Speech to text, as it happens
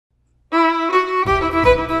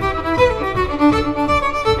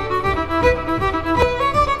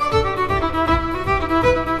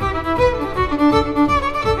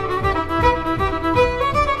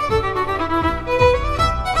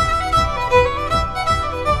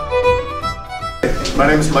My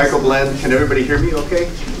name is Michael Blend. Can everybody hear me okay?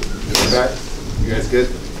 Back? You guys good?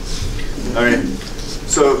 All right.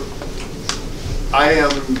 So I am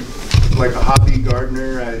like a hobby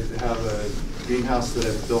gardener. I have a greenhouse that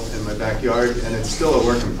I've built in my backyard, and it's still a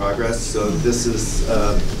work in progress. So this is,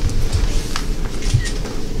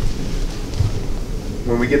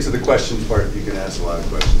 when we get to the question part, you can ask a lot of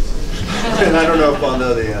questions. And I don't know if I'll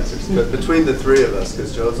know the answers, but between the three of us,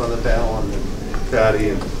 because Joe's on the panel and then Patty,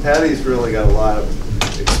 and Patty's really got a lot of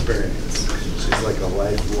experience. She's like a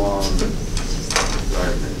lifelong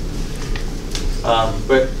gardener.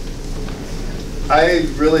 But I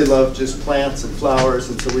really love just plants and flowers,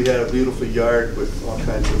 and so we had a beautiful yard with all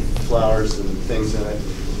kinds of flowers and things in it.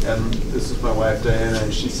 And this is my wife Diana,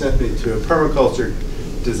 and she sent me to a permaculture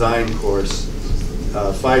design course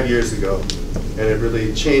 5 years ago, and it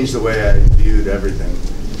really changed the way I viewed everything.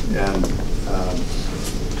 And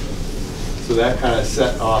so that kind of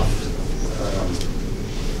set off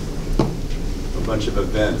a bunch of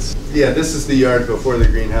events. Yeah, this is the yard before the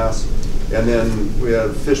greenhouse, and then we have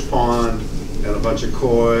a fish pond and a bunch of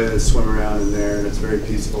koi that swim around in there, and it's very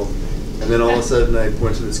peaceful. And then all of a sudden I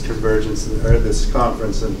went to this convergence, or this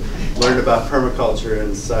conference, and learned about permaculture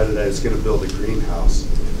and decided I was going to build a greenhouse.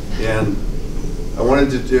 And I wanted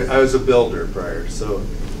to do, I was a builder prior, so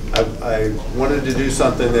I wanted to do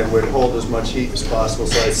something that would hold as much heat as possible,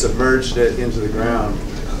 so I submerged it into the ground,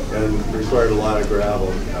 and it required a lot of gravel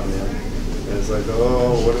to come in. And it's like,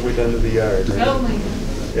 oh, what have we done to the yard?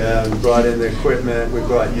 Yeah, we brought in the equipment, we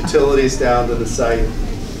brought utilities down to the site,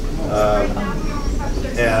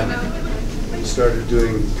 and we started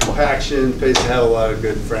doing compaction. Basically had a lot of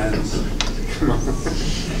good friends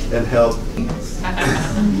and help.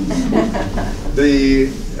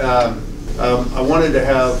 I wanted to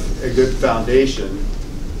have a good foundation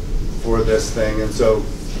for this thing, and so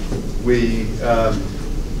we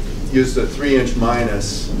used a 3"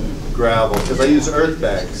 minus gravel, because I use earth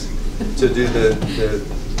bags to do the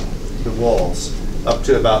walls up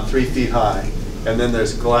to about 3 feet high, and then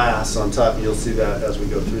there's glass on top, and you'll see that as we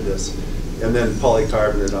go through this, and then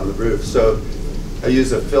polycarbonate on the roof. So I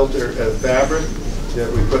use a filter of fabric that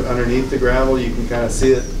we put underneath the gravel. You can kind of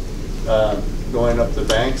see it going up the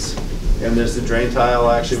banks. And there's the drain tile,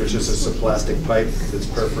 actually, which is just a plastic pipe that's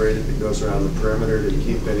perforated that goes around the perimeter to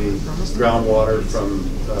keep any groundwater from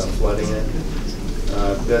flooding it.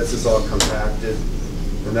 This is all compacted,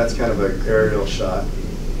 and that's kind of an aerial shot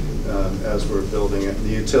as we're building it. The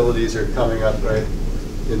utilities are coming up right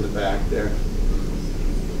in the back there.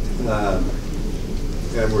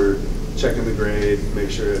 And we're checking the grade,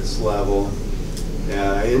 make sure it's level.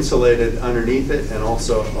 And I insulated underneath it and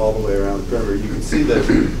also all the way around the perimeter. You can see the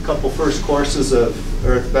couple first courses of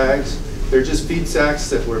earth bags. They're just feed sacks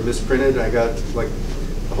that were misprinted. I got like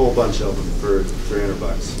a whole bunch of them for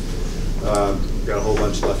 $300. Got a whole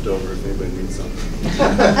bunch left over if anybody needs some.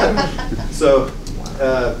 So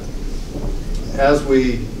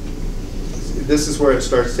this is where it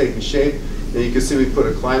starts taking shape. And you can see we put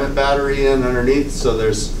a climate battery in underneath, so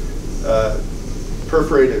there's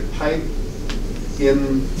perforated pipe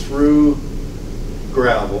in through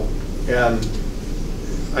gravel, and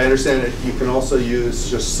I understand that you can also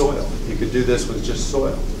use just soil. You could do this with just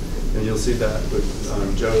soil, and you'll see that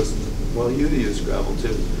with Joe's. Well, you use gravel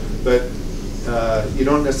too, but you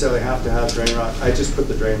don't necessarily have to have drain rock. I just put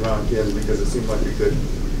the drain rock in because it seemed like a good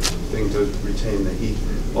thing to retain the heat.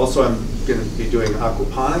 Also, I'm going to be doing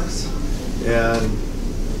aquaponics, and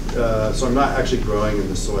so I'm not actually growing in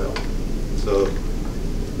the soil. So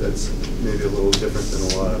that's maybe a little different than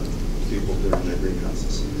a lot of people do in their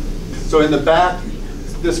greenhouses. So in the back,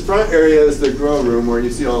 this front area is the grow room where you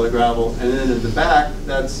see all the gravel, and then in the back,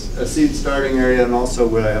 that's a seed starting area, and also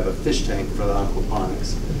where I have a fish tank for the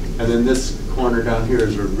aquaponics. And then this corner down here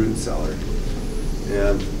is a root cellar.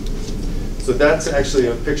 And so that's actually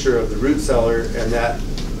a picture of the root cellar, and that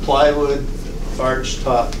plywood arch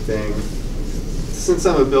top thing. Since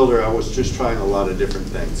I'm a builder, I was just trying a lot of different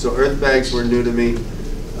things. So earth bags were new to me.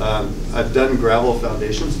 I've done gravel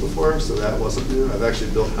foundations before, so that wasn't new. I've actually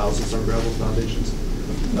built houses on gravel foundations,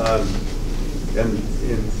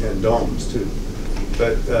 and domes too.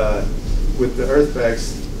 But with the earth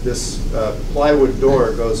bags, this plywood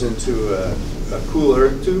door goes into a cool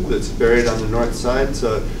earth tube that's buried on the north side.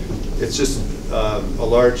 So it's just a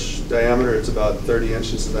large diameter. It's about 30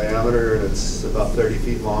 inches in diameter, and it's about 30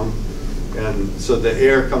 feet long. And so the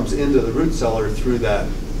air comes into the root cellar through that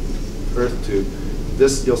earth tube.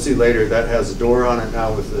 This, you'll see later, that has a door on it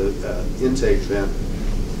now with the intake vent,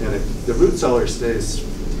 and the root cellar stays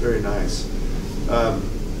very nice. A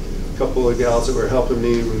couple of gals that were helping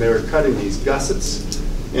me when they were cutting these gussets,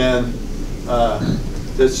 and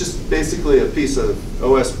There's just basically a piece of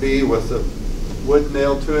OSB with a wood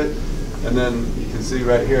nailed to it. And then you can see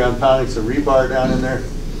right here, I'm pounding some rebar down in there.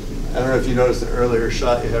 I don't know if you noticed the earlier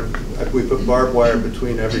shot, we put barbed wire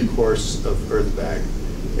between every course of earth bag,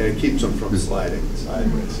 and it keeps them from sliding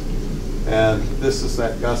sideways. And this is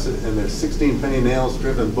that gusset, and there's 16 penny nails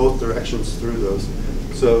driven both directions through those.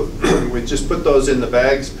 So we just put those in the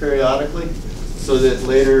bags periodically so that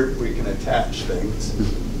later we can attach things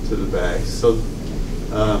to the bags. So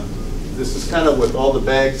this is kind of with all the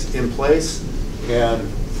bags in place and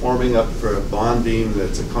forming up for a bond beam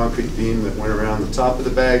that's a concrete beam that went around the top of the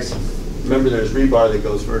bags. Remember, there's rebar that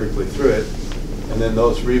goes vertically through it, and then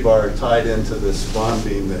those rebar are tied into this bond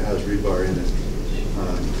beam that has rebar in it.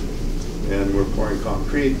 And we're pouring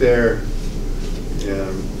concrete there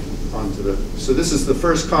and onto the, so this is the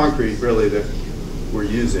first concrete really that we're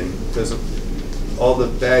using, because all the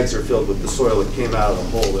bags are filled with the soil that came out of the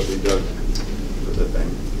hole that we dug for the thing.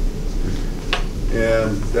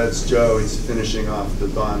 And that's Joe, he's finishing off the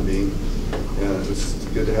bond beam. And it's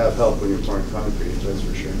good to have help when you're pouring concrete, that's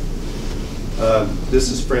for sure. This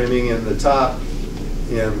is framing in the top,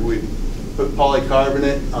 and we put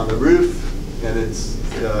polycarbonate on the roof, and it's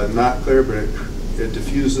not clear, but it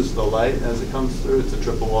diffuses the light as it comes through. It's a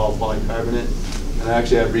triple wall polycarbonate. And I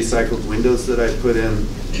actually have recycled windows that I put in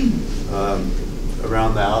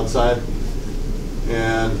around the outside.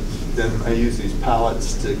 And then I use these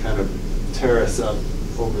pallets to kind of terrace up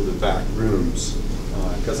over the back rooms,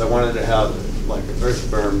 because I wanted to have like an earth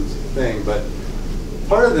berm thing. But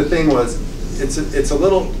part of the thing was, it's a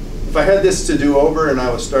little, if I had this to do over and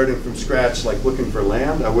I was starting from scratch, like looking for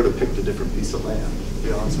land, I would have picked a different piece of land, to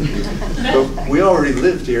be honest with you. But we already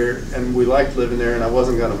lived here, and we liked living there, and I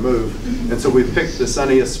wasn't going to move. And so we picked the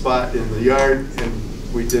sunniest spot in the yard,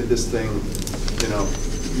 and we did this thing, you know,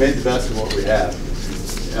 made the best of what we had.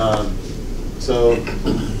 So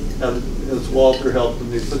as Walter helped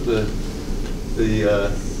me put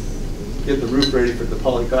get the roof ready for the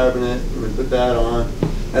polycarbonate, and we put that on.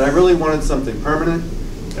 And I really wanted something permanent.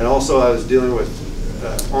 And also I was dealing with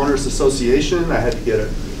owners association. I had to get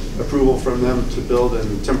approval from them to build,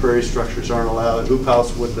 and temporary structures aren't allowed. Hoop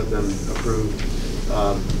house wouldn't have been approved.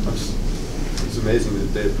 It's amazing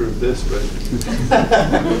that they approved this, but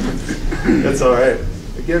that's all right.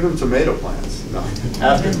 I gave them tomato plants, no,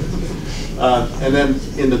 after. And then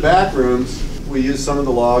in the back rooms, we used some of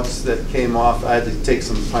the logs that came off. I had to take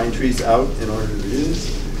some pine trees out in order to do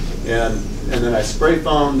this. And then I spray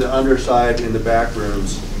foamed the underside in the back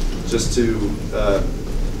rooms just to,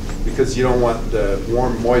 because you don't want the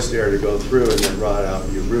warm, moist air to go through and then rot out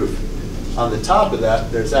your roof. On the top of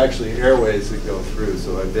that, there's actually airways that go through.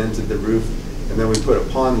 So I vented the roof, and then we put a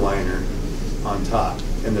pond liner on top.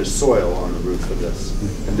 And there's soil on the roof of this.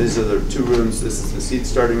 And these are the two rooms. This is the seed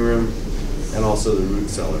starting room, and also the root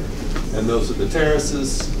cellar. And those are the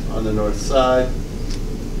terraces on the north side.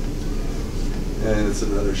 And it's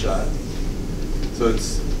another shot. So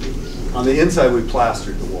it's, on the inside we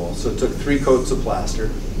plastered the wall. So it took 3 coats of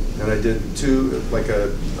plaster. And I did 2, like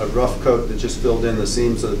a rough coat that just filled in the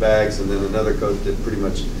seams of the bags, and then another coat that pretty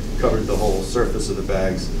much covered the whole surface of the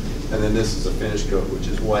bags. And then this is a finish coat, which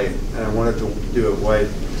is white. And I wanted to do it white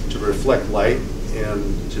to reflect light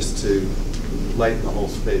and just to lighten the whole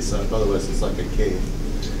space up. Otherwise it's like a cave.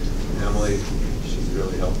 Emily, she's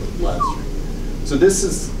really helped with plastering. So this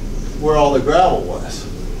is where all the gravel was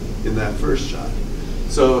in that first shot.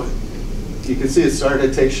 So you can see it's starting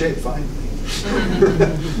to take shape finally.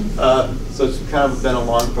 So it's kind of been a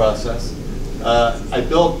long process. I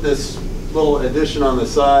built this little addition on the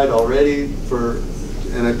side already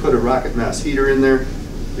and I put a rocket mass heater in there,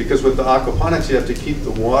 because with the aquaponics you have to keep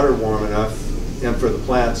the water warm enough, and for the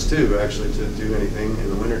plants too, actually, to do anything in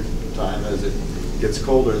the winter time. As it gets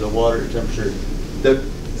colder, the water temperature,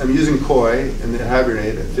 I'm using koi, and they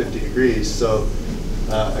hibernate at 50 degrees, so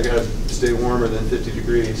I gotta stay warmer than 50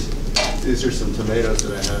 degrees. These are some tomatoes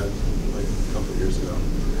that I had like a couple years ago.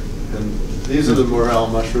 And these are the morel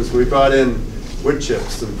mushrooms. We brought in wood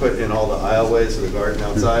chips and put in all the aisleways of the garden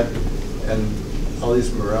outside, and all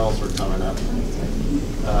these morels were coming up.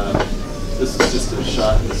 This is just a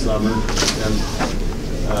shot in the summer, and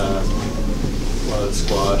a lot of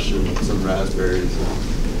squash and some raspberries and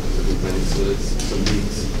different things. So it's some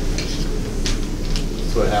beets.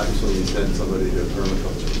 That's what happens when you send somebody to a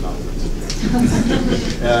permaculture conference.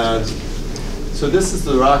 And so this is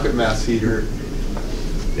the rocket mass heater.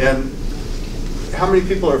 And how many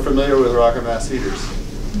people are familiar with rocket mass heaters?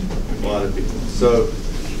 A lot of people. So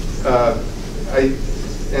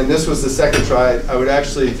and this was the second try. I would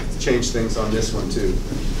actually change things on this one too.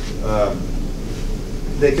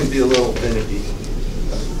 They can be a little finicky,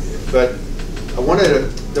 but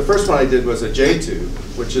the first one I did was a J tube,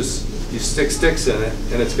 which is you stick sticks in it,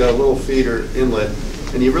 and it's got a little feeder inlet,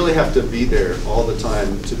 and you really have to be there all the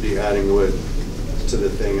time to be adding wood to the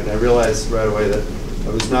thing. And I realized right away that I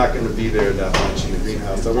was not going to be there that much in the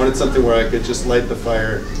greenhouse. I wanted something where I could just light the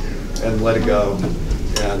fire and let it go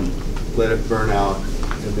and let it burn out,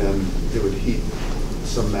 and then it would heat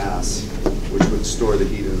some mass, which would store the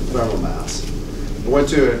heat in the thermal mass. I went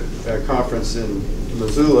to a conference in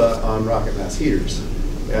Missoula on rocket mass heaters,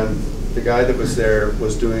 and the guy that was there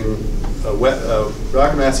was doing a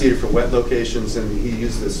rocket mass heater for wet locations, and he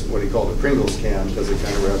used this, what he called a Pringles can, because it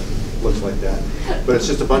kind of looks like that. But it's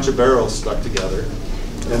just a bunch of barrels stuck together.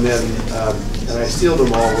 And then, and I sealed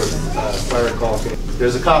them all with fire caulking.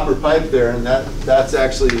 There's a copper pipe there, and that's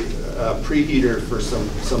actually a preheater for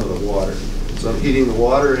some of the water. So I'm heating the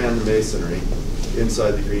water and the masonry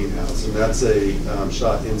inside the greenhouse, and that's a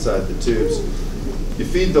shot inside the tubes. You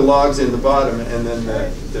feed the logs in the bottom, and then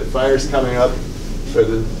the fire's coming up, or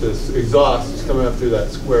this exhaust is coming up through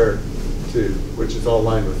that square tube, which is all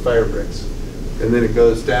lined with fire bricks. And then it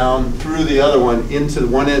goes down through the other one into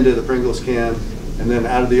one end of the Pringles can, and then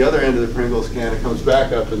out of the other end of the Pringles can, it comes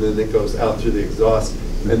back up, and then it goes out through the exhaust.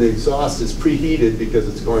 And the exhaust is preheated because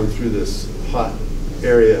it's going through this hot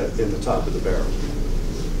area in the top of the barrel,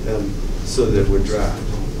 and so that it would draft.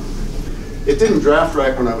 It didn't draft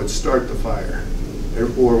right when I would start the fire,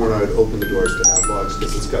 or when I would open the doors to add logs,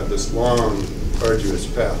 because it's got this long, arduous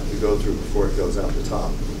path to go through before it goes out the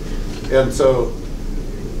top. And so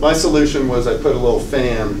my solution was I put a little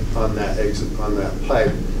fan on that exit, on that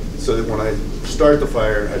pipe, so that when I start the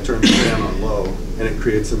fire, I turn the fan on low, and it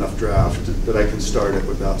creates enough draft that I can start it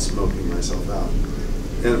without smoking myself out.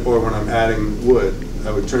 And, or when I'm adding wood,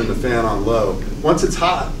 I would turn the fan on low. Once it's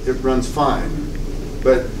hot, it runs fine.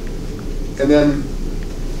 And then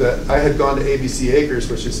I had gone to ABC Acres,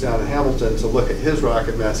 which is down in Hamilton, to look at his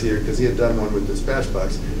rocket mass heater, because he had done one with this batch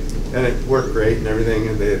box. And it worked great and everything,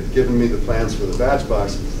 and they had given me the plans for the batch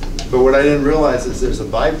box. But what I didn't realize is there's a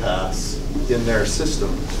bypass in their system.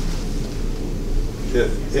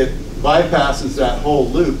 It bypasses that whole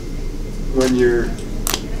loop when you're,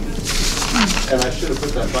 and I should have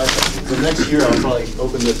put that bypass. So next year I'll probably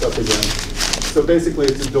open this up again. So basically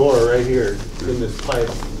it's a door right here in this pipe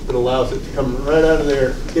that allows it to come right out of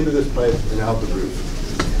there into this pipe and out the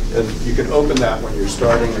roof. And you can open that when you're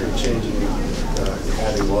starting or changing,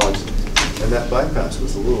 adding logs. And that bypass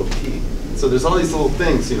was a little key. So there's all these little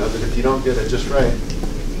things, that if you don't get it just right,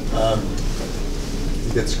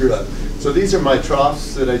 you get screwed up. So these are my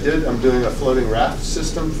troughs that I did. I'm doing a floating raft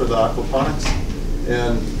system for the aquaponics,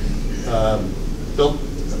 and built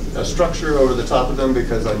a structure over the top of them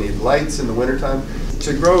because I need lights in the wintertime.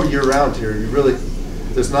 To grow year-round here,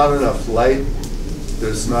 there's not enough light,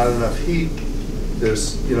 there's not enough heat,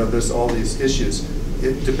 there's all these issues.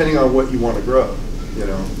 Depending on what you want to grow,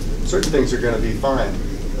 certain things are going to be fine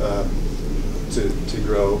to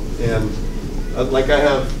grow. And like I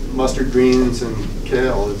have mustard greens and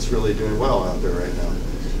kale, it's really doing well out there right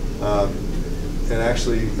now. And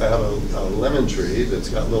actually, I have a lemon tree that's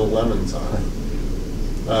got little lemons on it.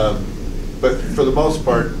 But for the most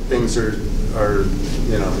part, things are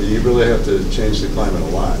you really have to change the climate a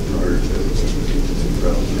lot in order to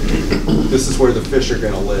grow. This is where the fish are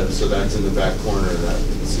going to live, so that's in the back corner of that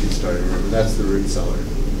seed starting room, and that's the root cellar.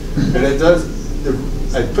 And it does,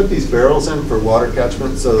 I put these barrels in for water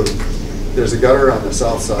catchment, so there's a gutter on the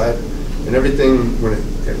south side, and everything, we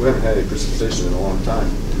haven't had any precipitation in a long time,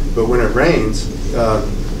 but when it rains,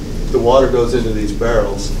 the water goes into these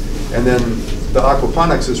barrels, and then the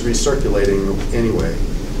aquaponics is recirculating anyway,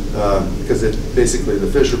 because basically the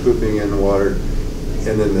fish are pooping in the water,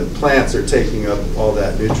 and then the plants are taking up all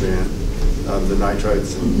that nutrient, the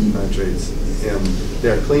nitrites and nitrates, and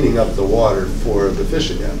they're cleaning up the water for the fish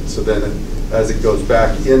again. So then as it goes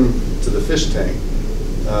back into the fish tank,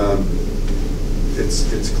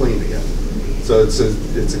 it's clean again. So it's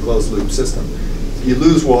a closed loop system. You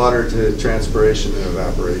lose water to transpiration and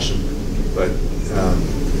evaporation, but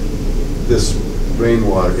this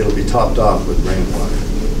rainwater, it'll be topped off with rainwater.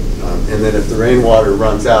 And then if the rainwater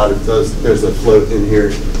runs out, there's a float in here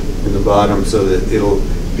in the bottom so that it'll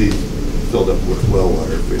be filled up with well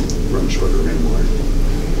water if we run short of rainwater.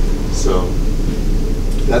 So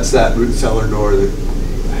that's that root cellar door that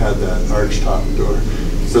had that arch top door.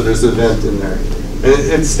 So there's a vent in there. And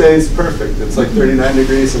it stays perfect. It's like 39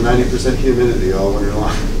 degrees and 90% humidity all winter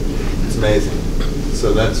long. It's amazing.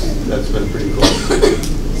 So that's been pretty cool.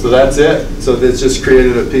 So that's it. So it's just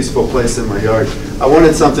created a peaceful place in my yard. I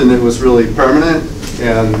wanted something that was really permanent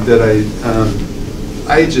and that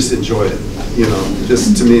I just enjoy it.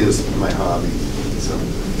 This to me is my hobby. So,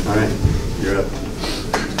 all right. You're up.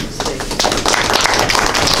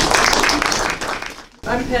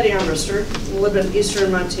 I'm Patty Armbruster. I live in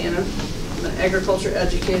eastern Montana. I'm an agriculture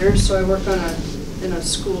educator, so I work in a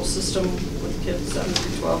school system with kids 7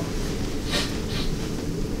 through 12.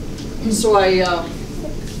 So I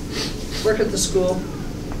work at the school.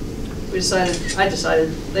 I decided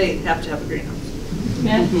they have to have a greenhouse.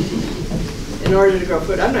 In order to grow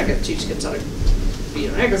food. I'm not going to teach kids how to be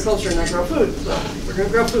in agriculture and not grow food, so we're going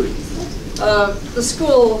to grow food. The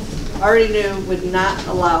school already knew would not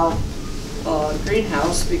allow a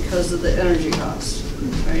greenhouse because of the energy cost.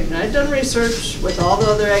 Right? And I've done research with all the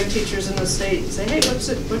other ag teachers in the state and say, hey, what's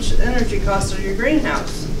the energy cost of your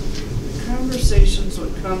greenhouse? Conversations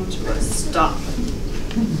would come to a stop.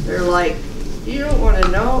 They're like, you don't want to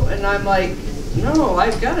know? And I'm like, no,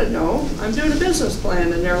 I've got to know. I'm doing a business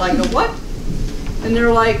plan. And they're like, a what? And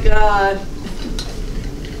they're like,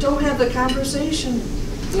 don't have the conversation.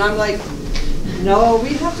 And I'm like, no,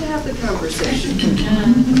 we have to have the conversation.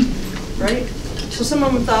 Right? So some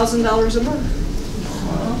of them $1,000 a month.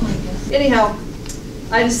 Anyhow,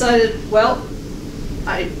 I decided, well,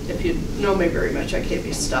 if you know me very much, I can't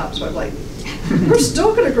be stopped. So I'm like, we're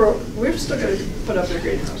still going to put up a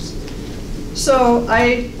greenhouse. So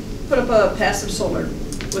I put up a passive solar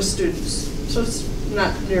with students. So it's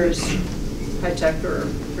not near as high tech or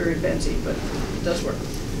very fancy, but it does work.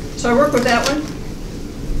 So I work with that one.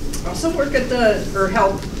 I also work at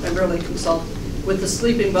help and really consult with the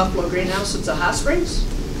Sleeping Buffalo Greenhouse. It's a hot springs.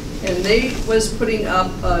 And they was putting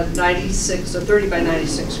up a 30 by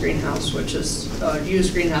 96 greenhouse, which is a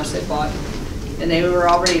used greenhouse they bought. And they were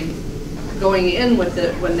already going in with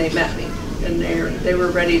it when they met me. And they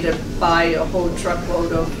were ready to buy a whole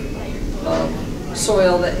truckload of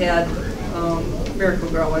soil that had Miracle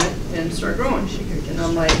Grow in it and start growing. And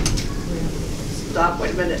I'm like, stop,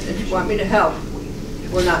 wait a minute, if you want me to help,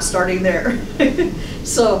 we're not starting there.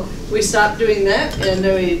 So we stopped doing that, and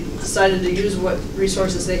then we decided to use what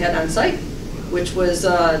resources they had on site, which was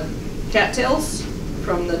cattails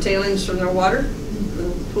from the tailings from their water,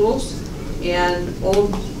 the pools, and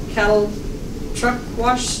old cattle truck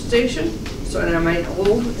wash station. So, and I mean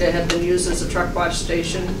old, it had been used as a truck wash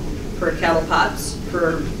station for cattle pots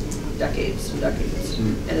for decades and decades.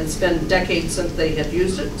 And it's been decades since they had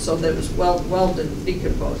used it, so that was well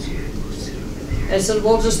decomposed. I said,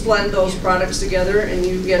 we'll just blend those products together, and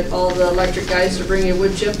you get all the electric guys to bring you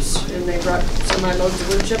wood chips, and they brought semi-loads of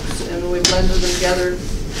wood chips, and we blended them together.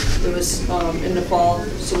 It was in the fall,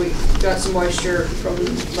 so we got some moisture from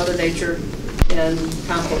Mother Nature and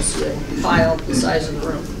composted a pile the size of the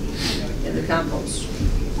room in the compost.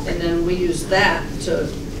 And then we use that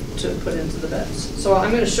to put into the beds. So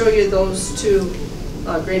I'm going to show you those two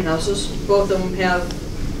greenhouses. Both of them have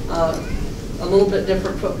a little bit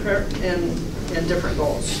different footprint and different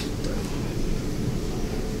goals.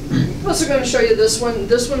 I'm also going to show you this one.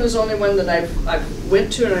 This one is the only one that I've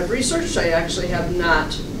went to and I've researched. I actually have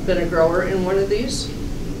not been a grower in one of these.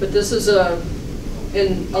 But this is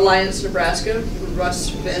in Alliance, Nebraska. Russ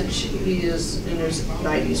Finch, he is in his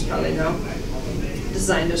 90s probably now,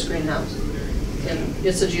 designed this greenhouse. And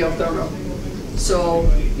it's a geothermal. So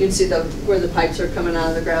you can see where the pipes are coming out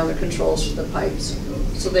of the ground, the controls for the pipes.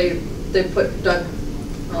 So they dug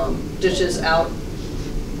ditches out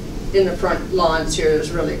in the front lawns here. There's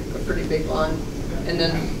really a pretty big lawn. And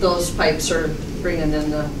then those pipes are bringing in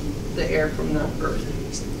the air from the earth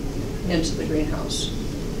into the greenhouse.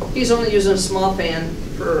 He's only using a small fan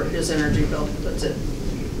for his energy bill, that's it.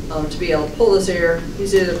 To be able to pull this air,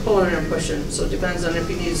 he's either pulling or pushing, so it depends on if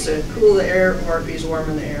he needs to cool the air or if he's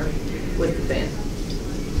warming the air with the fan.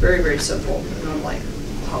 Very, very simple, and I'm like,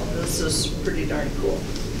 wow, this is pretty darn cool.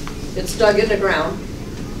 It's dug in the ground.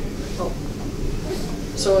 Oh.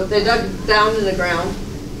 So they dug down in the ground,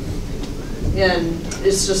 and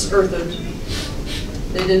it's just earthed.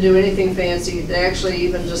 They didn't do anything fancy. They actually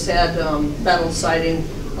even just had metal siding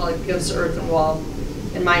against the earthen wall.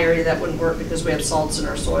 In my area, that wouldn't work because we have salts in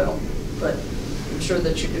our soil, but I'm sure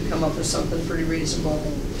that you could come up with something pretty reasonable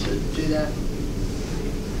to do that.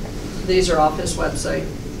 These are off his website.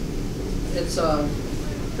 It's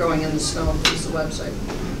Growing in the Snow is the website.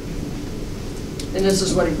 And this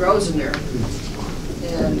is what he grows in there.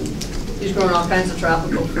 And he's growing all kinds of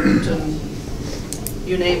tropical fruit, and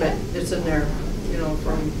you name it, it's in there. You know,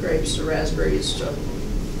 from grapes to raspberries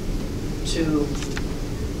to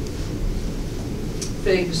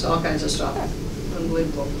figs, all kinds of stuff.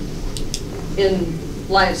 Unbelievable. In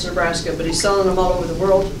Alliance, Nebraska, but he's selling them all over the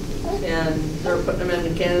world, and they're putting them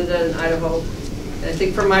in Canada and Idaho. And I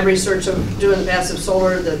think from my research of doing the passive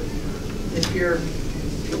solar, that if you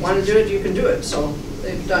want to do it, you can do it. So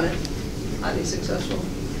they've done it, highly successful.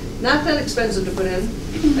 not that expensive to put in.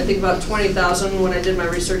 I think about 20,000 when I did my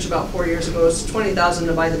research about 4 years ago. It's 20,000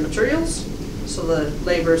 to buy the materials. So the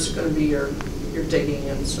labor is going to be your digging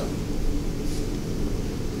and stuff.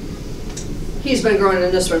 He's been growing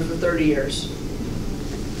in this one for 30 years.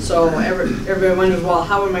 So everybody wonders, well,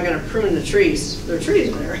 how am I going to prune the trees? There are trees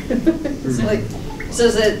in there. It's like, it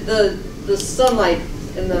says that the sunlight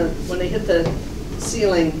and when they hit the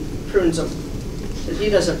ceiling prunes them. But he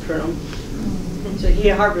doesn't prune them. So he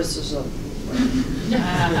harvests them.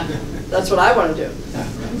 That's what I want to do.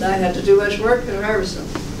 I have to do much work and harvest them.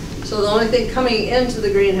 So the only thing coming into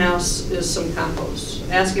the greenhouse is some compost.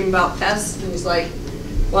 Ask him about pests, and he's like,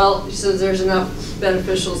 well, he says there's enough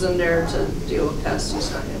beneficials in there to deal with pests.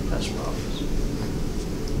 He's not going to have pest problems.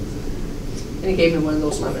 And he gave me one of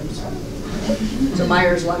those lemons. It's a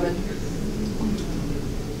Myers lemon.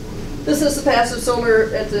 This is the passive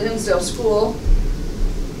solar at the Hinsdale School.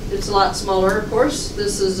 It's a lot smaller, of course.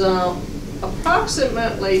 This is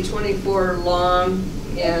approximately 24 long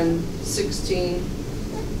and 16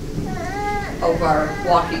 of our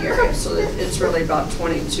walking area. So it's really about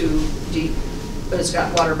 22 deep. But it's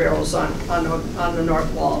got water barrels on the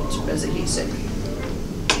north wall as a heat sink.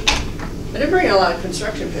 I didn't bring a lot of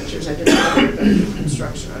construction pictures. I didn't know we were going to do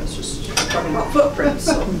construction. I was just talking about footprints.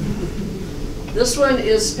 So. This one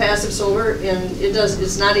is passive solar, and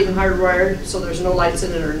it's not even hardwired, so there's no lights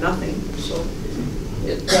in it or nothing. So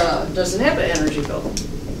it doesn't have an energy bill.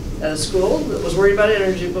 At a school that was worried about an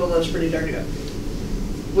energy bill, that was pretty darn good.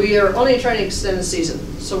 We are only trying to extend the season,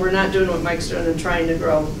 so we're not doing what Mike's doing and trying to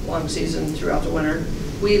grow long season throughout the winter.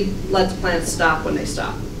 We let the plants stop when they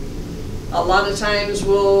stop. A lot of times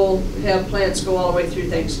we'll have plants go all the way through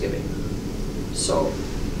Thanksgiving. So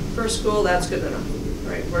for school, that's good enough,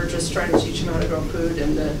 right? We're just trying to teach them how to grow food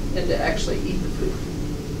and to actually eat the food.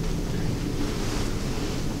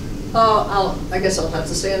 I guess I'll have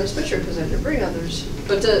to stay on this picture because I didn't bring others.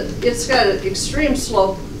 But it's got an extreme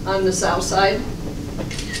slope on the south side.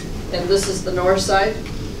 And this is the north side,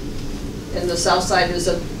 and the south side is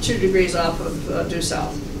 2 degrees off of due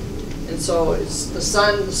south. And so it's the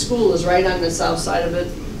school is right on the south side of it.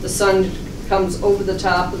 The sun comes over the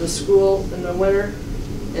top of the school in the winter,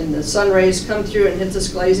 and the sun rays come through and hit this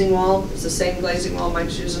glazing wall. It's the same glazing wall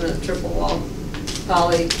Mike's using, a triple wall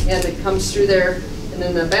poly, and it comes through there. And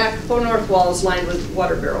then the back north wall is lined with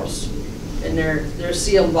water barrels, and they're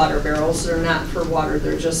sealed water barrels. They're not for water,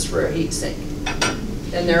 they're just for a heat sink.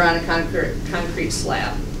 And they're on a concrete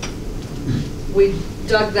slab. We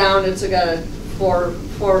dug down, it's got a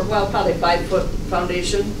probably 5-foot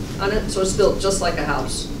foundation on it, so it's built just like a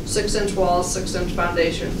house. 6-inch walls, 6-inch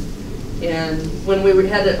foundation. And when we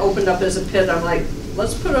had it opened up as a pit, I'm like,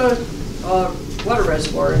 let's put a water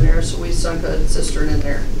reservoir in there, so we sunk a cistern in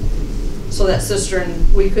there. So that cistern,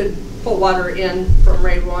 we could pull water in from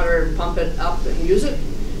rainwater and pump it up and use it.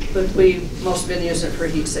 But we most been using it for a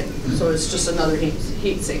heat sink. So it's just another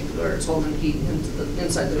heat sink where it's holding heat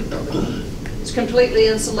inside the building. It's completely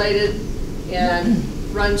insulated and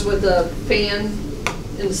runs with a fan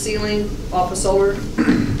in the ceiling off of solar.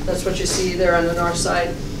 That's what you see there on the north side,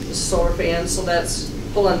 the solar fan. So that's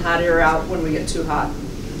pulling hot air out when we get too hot.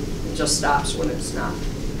 It just stops when it's not.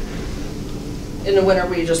 In the winter,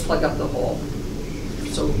 we just plug up the hole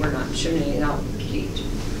so we're not chimneying out heat.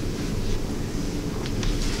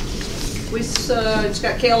 It's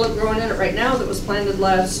got kale growing in it right now that was planted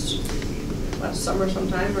last summer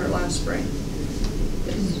sometime or last spring.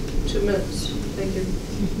 It's 2 minutes. Thank you.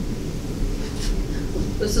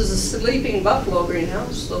 This is a sleeping buffalo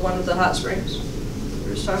greenhouse, the one with the hot springs we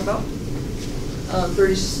were just talking about.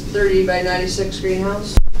 30 by 96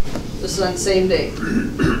 greenhouse. This is on the same day.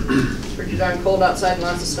 It's pretty darn cold outside and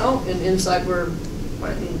lots of snow, and inside we're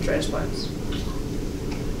planting transplants.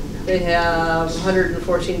 They have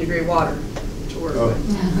 114-degree water to work with.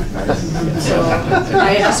 So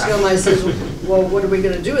I asked him, I said, well, what are we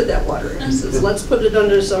going to do with that water? And he says, let's put it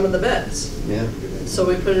under some of the beds. Yeah. So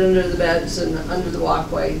we put it under the beds and under the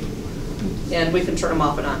walkway, and we can turn them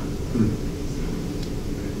off and on.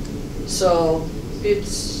 So you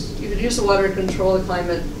can use the water to control the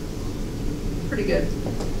climate pretty good.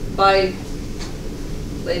 By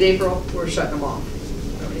late April, we're shutting them off.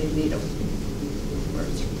 We don't even need them.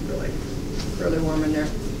 It's really warm in there.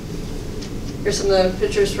 Here's some of the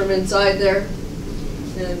pictures from inside there.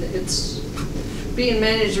 And it's being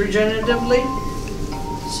managed regeneratively.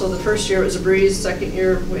 So the first year it was a breeze. Second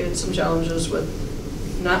year we had some challenges with,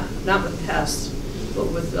 not with pests,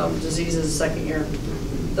 but with diseases. Second year,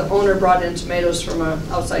 the owner brought in tomatoes from an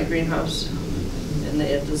outside greenhouse, and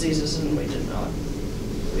they had diseases, and we didn't know it.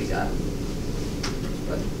 We got them.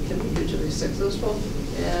 But can be hugely successful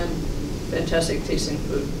and fantastic tasting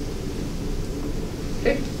food.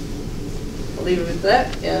 Okay, I'll leave it with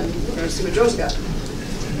that, and we're going to see what Joe's got.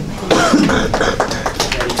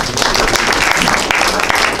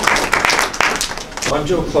 I'm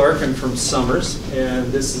Joe Clark. I'm from Summers,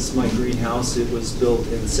 and this is my greenhouse. It was built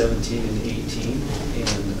in 17 and 18,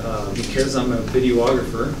 and because I'm a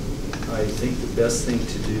videographer, I think the best thing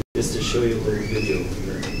to do is to show you a little video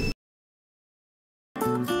here.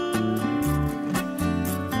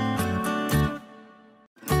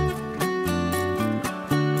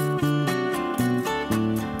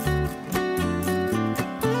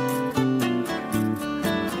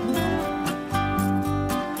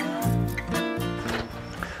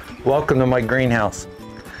 Welcome to my greenhouse.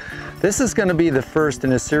 This is going to be the first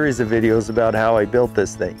in a series of videos about how I built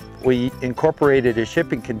this thing. We incorporated a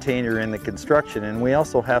shipping container in the construction, and we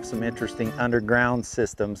also have some interesting underground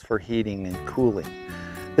systems for heating and cooling.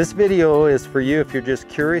 This video is for you if you're just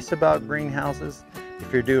curious about greenhouses,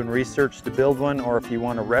 if you're doing research to build one, or if you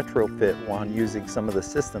want to retrofit one using some of the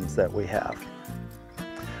systems that we have.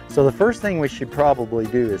 So the first thing we should probably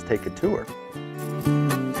do is take a tour.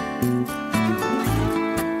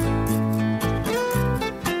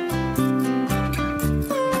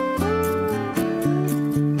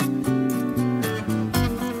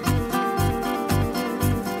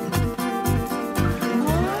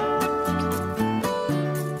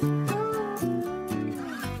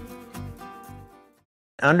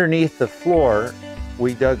 Underneath the floor,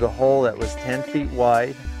 we dug a hole that was 10 feet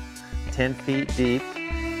wide, 10 feet deep,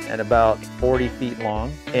 and about 40 feet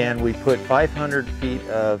long. And we put 500 feet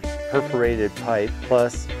of perforated pipe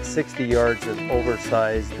plus 60 yards of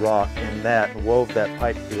oversized rock in that, and wove that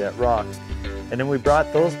pipe through that rock. And then we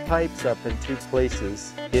brought those pipes up in two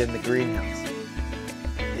places in the greenhouse.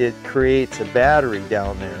 It creates a battery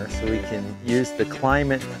down there so we can use the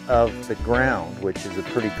climate of the ground, which is a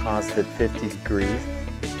pretty constant 50 degrees.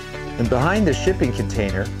 And behind the shipping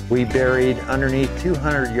container, we buried underneath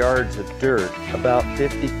 200 yards of dirt, about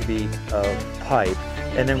 50 feet of pipe,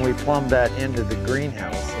 and then we plumbed that into the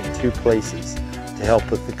greenhouse in two places to help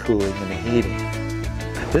with the cooling and the heating.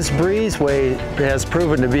 This breezeway has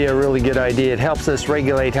proven to be a really good idea. It helps us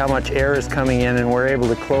regulate how much air is coming in, and we're able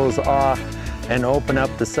to close off and open up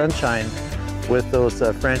the sunshine with those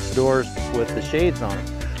French doors with the shades on them.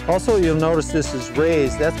 Also, you'll notice this is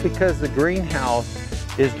raised. That's because the greenhouse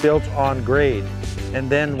is built on grade, and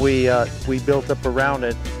then we built up around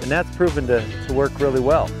it, and that's proven to work really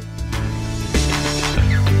well.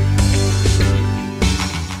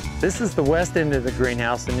 This is the west end of the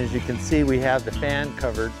greenhouse, and as you can see, we have the fan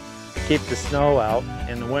covered to keep the snow out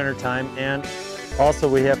in the wintertime, and also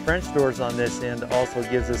we have French doors on this end. Also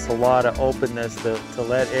gives us a lot of openness to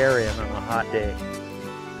let air in on a hot day.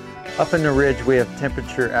 Up in the ridge, we have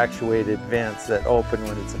temperature actuated vents that open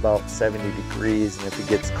when it's about 70 degrees, and if it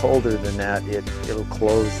gets colder than that, it'll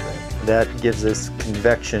close them. That gives us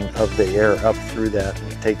convection of the air up through that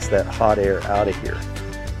and takes that hot air out of here.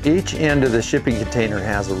 Each end of the shipping container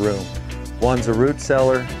has a room. One's a root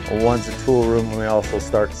cellar, one's a tool room, and we also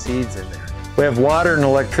start seeds in there. We have water and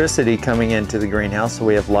electricity coming into the greenhouse, so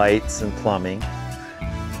we have lights and plumbing.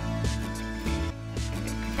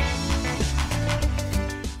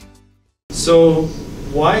 So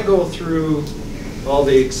why go through all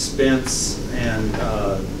the expense and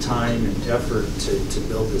time and effort to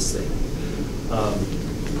build this thing?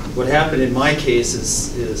 What happened in my case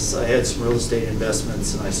is I had some real estate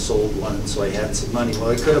investments and I sold one, so I had some money. Well,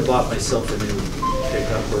 I could have bought myself a new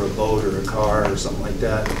pickup or a boat or a car or something like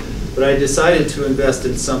that, but I decided to invest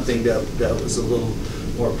in something that was a little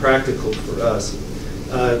more practical for us.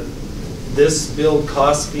 This build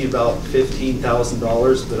cost me about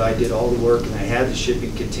 $15,000, but I did all the work and I had the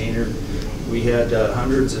shipping container. We had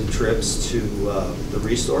hundreds of trips to the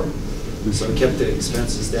restore, so I kept the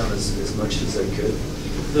expenses down as much as I could.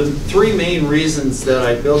 The three main reasons that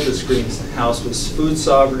I built this greenhouse was food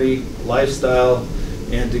sovereignty, lifestyle,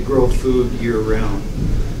 and to grow food year-round.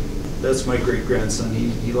 That's my great-grandson.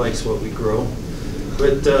 He likes what we grow.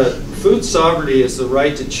 But food sovereignty is the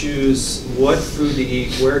right to choose what food to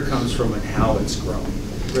eat, where it comes from, and how it's grown,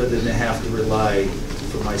 rather than to have to rely,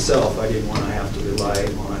 for myself, I didn't want to have to rely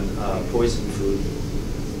on poison food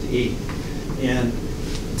to eat. And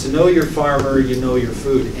to know your farmer, you know your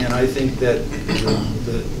food. And I think that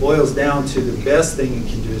it boils down to the best thing you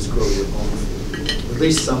can do is grow your own food, at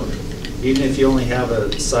least some of it. Even if you only have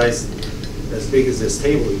a size as big as this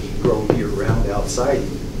table, you can grow year-round outside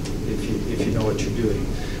if you know what you're doing.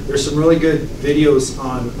 There's some really good videos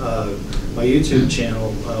on my YouTube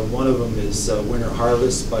channel. One of them is Winter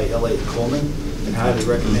Harvest by Elliot Coleman. I highly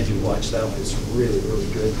recommend you watch that one. It's really, really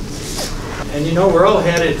good. And you know, we're all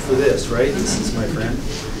headed for this, right? This is my friend.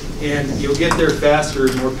 and you'll get there faster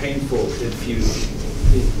and more painful if you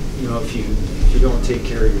don't take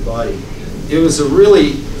care of your body. It was a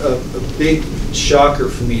really a big shocker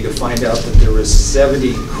for me to find out that there was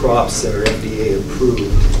 70 crops that are FDA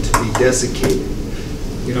approved to be desiccated.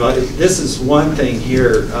 You know, this is one thing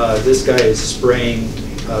here. This guy is spraying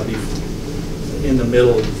in the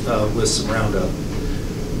middle with some Roundup.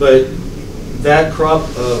 But that crop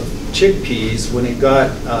of chickpeas, when it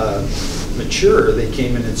got mature, they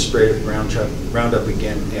came in and sprayed it Roundup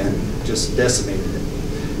again and just decimated it.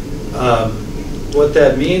 What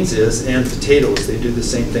that means is, and potatoes, they do the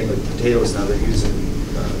same thing with potatoes now. They're using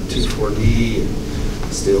 2,4-D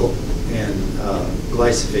still and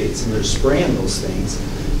glyphosates, and they're spraying those things.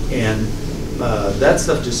 And that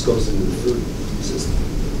stuff just goes into the food system.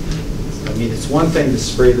 I mean, it's one thing to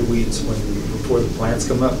spray the weeds before the plants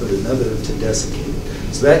come up, but another to desiccate.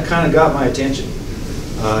 So that kind of got my attention.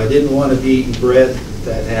 I didn't want to be eating bread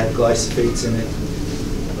that had glyphosates in it,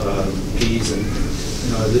 peas, and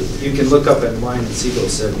you can look up online and see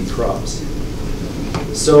those 70 crops.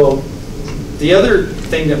 So the other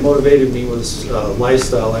thing that motivated me was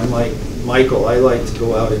lifestyle. I'm like Michael. I like to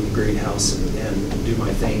go out in the greenhouse and do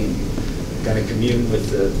my thing and kind of commune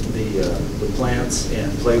with the plants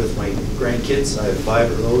and play with my grandkids. I have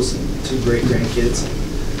 5 of those and 2 great grandkids.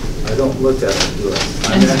 I don't look that old, do I?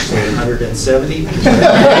 I'm actually 170.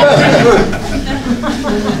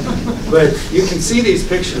 But you can see these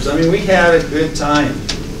pictures. I mean, we had a good time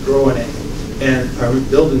growing it and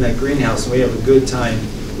building that greenhouse, and we have a good time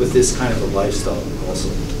with this kind of a lifestyle also.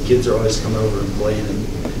 Kids are always coming over and playing and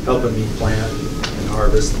helping me plant and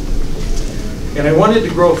harvest. And I wanted to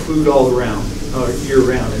grow food all around,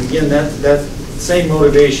 year-round. And again, that same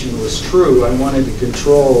motivation was true. I wanted to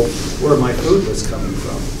control where my food was coming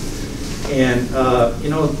from. And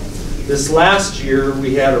this last year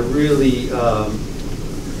we had a really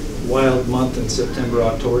wild month in September,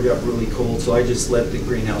 October. It got really cold, so I just let the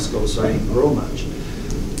greenhouse go, so I didn't grow much.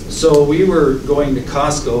 So we were going to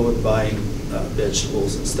Costco and buying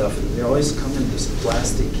vegetables and stuff, and they always come in these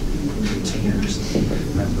plastic containers.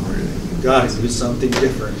 I'm going, gotta do something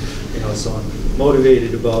different, so I'm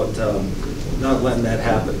motivated about not letting that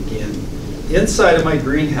happen again. Inside of my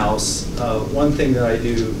greenhouse, one thing that I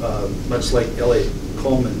do, much like Elliot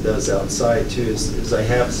Coleman does outside too, is I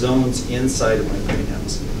have zones inside of my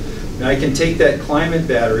greenhouse. Now I can take that climate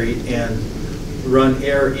battery and run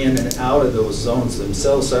air in and out of those zones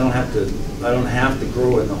themselves, so I don't have to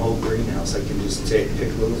grow in the whole greenhouse. I can just pick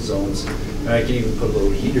little zones, and I can even put a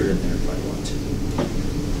little heater in there if I want to.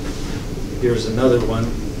 Here's another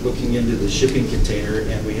one looking into the shipping container,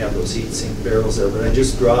 and we have those heat sink barrels there, but I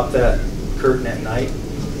just drop that curtain at night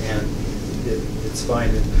and it's fine.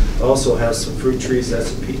 It also has some fruit trees.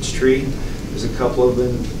 That's a peach tree. There's a couple of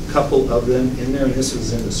them in there, and this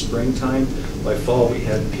was in the springtime. By fall we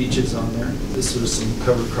had peaches on there. This was some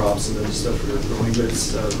cover crops and other stuff we were growing, but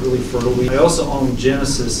it's really fertile. I also own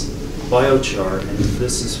Genesis biochar, and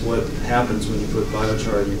this is what happens when you put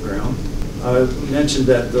biochar in your ground. I mentioned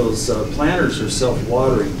that those planters are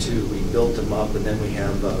self-watering too. We built them up, and then we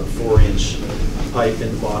have a 4-inch pipe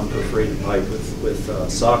in the bottom, perforated pipe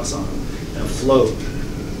with socks on them, and a float.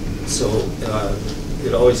 So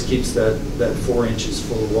it always keeps that 4 inches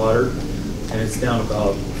full of water, and it's down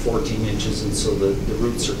about 14 inches, and so the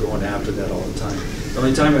roots are going after that all the time. The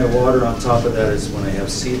only time I water on top of that is when I have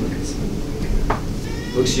seedlings.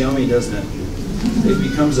 Looks yummy, doesn't it? It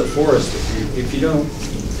becomes a forest if you don't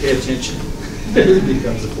pay attention. It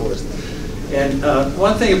becomes a forest. And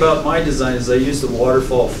one thing about my design is I use the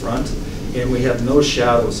waterfall front, and we have no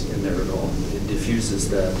shadows in there at all. It diffuses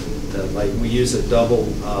that light. We use a double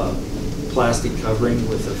plastic covering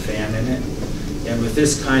with a fan in it, and with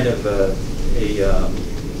this kind of a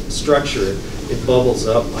structure, it bubbles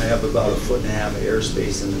up. I have about 1.5 feet of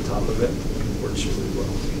airspace in the top of it. It works really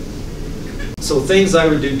well. So things I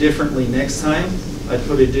would do differently next time: I'd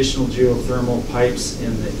put additional geothermal pipes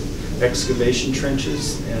in the excavation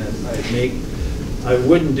trenches, and I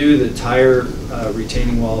wouldn't do the tire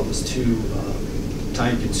retaining wall. It was too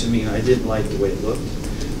time-consuming, and I didn't like the way it looked.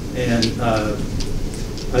 And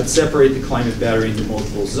I'd separate the climate battery into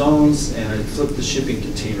multiple zones, and I'd flip the shipping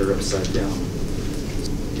container upside down.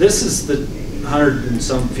 This is the 100 and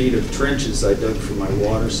some feet of trenches I dug for my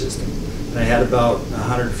water system. And I had about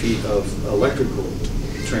 100 feet of electrical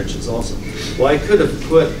trenches also. Well, I could have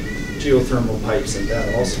put geothermal pipes in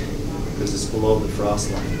that also, because it's below the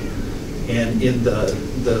frost line. And in the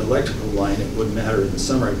electrical line, it wouldn't matter in the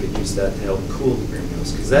summer. I could use that to help cool the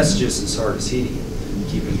greenhouse, because that's just as hard as heating it,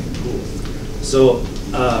 keeping it cool. So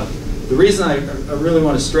the reason I really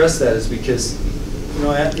want to stress that is because,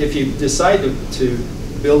 if you decide to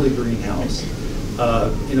build a greenhouse,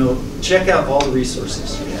 you know, check out all the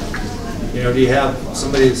resources you have. You know, do you have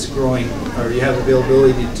somebody that's growing, or do you have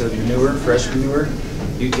availability to manure, fresh manure?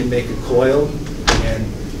 You can make a coil and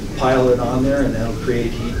pile it on there, and that'll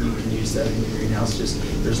create heat, and you can use that in your greenhouse. Just,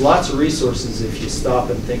 there's lots of resources if you stop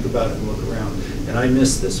and think about it and look around. And I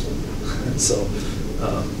missed this one. So,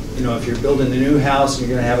 you know, if you're building a new house and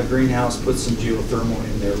you're going to have a greenhouse, put some geothermal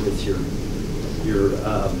in there with your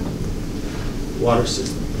water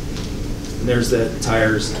system. And there's that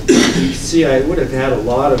tires. You can see I would have had a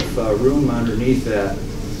lot of room underneath that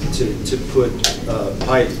to put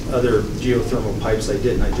other geothermal pipes. I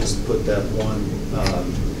didn't. I just put that one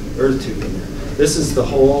earth tube in there. This is the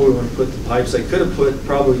hole where we put the pipes. I could have put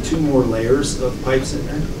probably 2 more layers of pipes in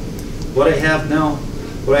there. What I have now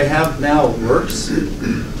works,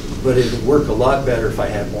 but it would work a lot better if I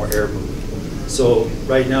had more air movement. So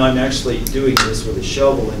right now I'm actually doing this with a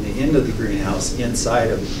shovel in the end of the greenhouse inside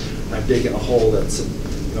of it. I'm digging a hole that's,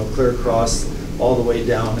 you know, clear across all the way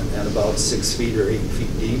down at about 6 feet or 8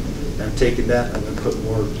 feet deep. And I'm taking that and I'm going to put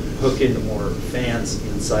more, hook into more fans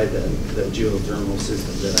inside the geothermal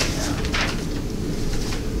system that I have.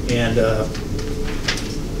 And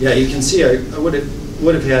yeah, you can see I would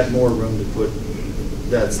have had more room to put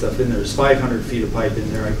that stuff in there. There's 500 feet of pipe in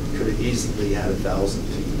there. I could have easily had 1,000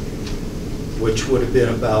 feet, which would have been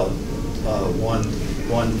about 1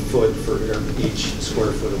 foot for each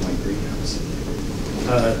square foot of my greenhouse.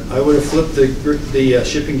 I would have flipped the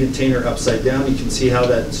shipping container upside down. You can see how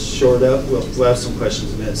that's shored up. We'll have some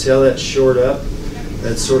questions in a minute. See how that's shored up?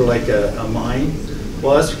 That's sort of like a mine.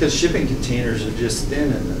 Well, that's because shipping containers are just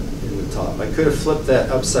thin in the top. I could have flipped that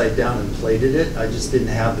upside down and plated it. I just didn't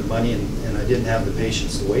have the money and I didn't have the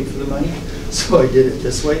patience to wait for the money. So I did it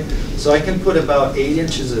this way. So I can put about 8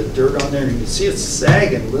 inches of dirt on there, and you can see it's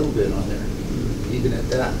sagging a little bit on there, even at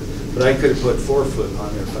that. But I could have put 4 foot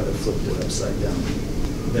on there if I'd have flipped it upside down.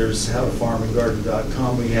 There's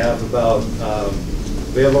howtofarmandgarden.com. We have about,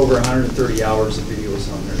 we have over 130 hours of videos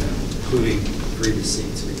on there now, including free to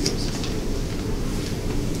seeds videos.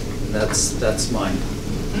 And that's mine.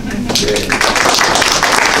 Okay.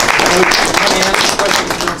 Let me ask a question.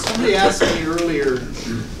 Somebody asked me earlier,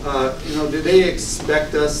 you know, do they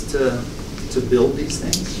expect us to build these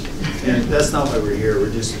things? And that's not why we're here.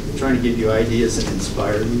 We're just trying to give you ideas and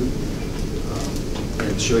inspire you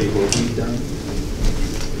and show you what we've done.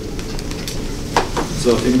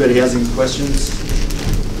 So if anybody has any questions.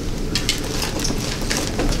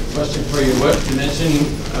 Question for you. What dimension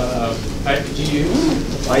pipe did you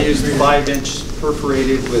use? I used 5-inch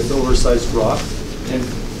perforated with oversized rock. And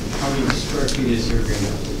how many square feet is your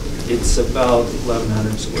greenhouse? It's about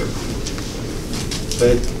 1,100 square feet.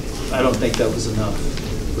 But I don't think that was enough,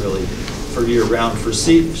 really, for year-round. For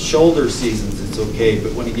shoulder seasons, it's okay,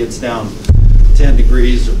 but when it gets down 10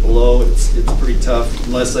 degrees or below, it's pretty tough,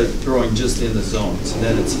 unless I'm growing just in the zones, and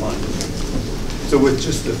then it's fine. So with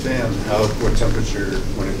just the fan, what temperature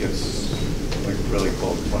when it gets like really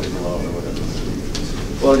cold, 20 below or whatever?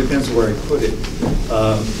 Well, it depends where I put it.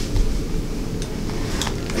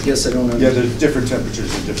 I guess I don't know. Yeah, there's different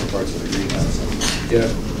temperatures in different parts of the greenhouse. Yeah.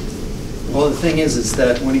 Well, the thing is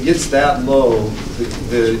that when it gets that low,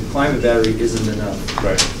 the climate battery isn't enough.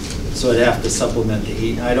 Right. So I'd have to supplement the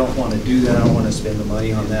heat. I don't want to do that. I don't want to spend the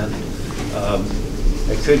money on that.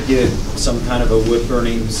 I could get some kind of a wood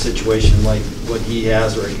burning situation like what he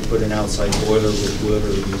has, or I could put an outside boiler with wood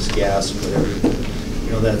or use gas or whatever.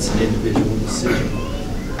 You know, that's an individual decision.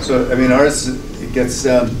 So, I mean, ours, it gets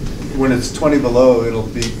down, when it's 20 below, it'll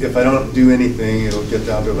be, if I don't do anything, it'll get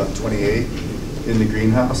down to about 28 in the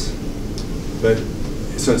greenhouse. But,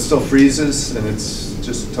 so it still freezes and it's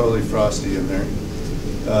just totally frosty in there.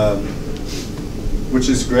 Which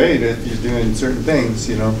is great if you're doing certain things,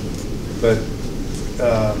 you know, but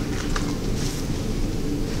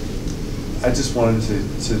I just wanted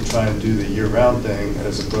to try and do the year-round thing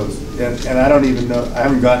as opposed, and I don't even know, I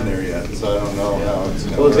haven't gotten there yet, so I don't know how it's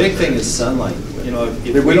going to work. Well, the big thing is sunlight. You know,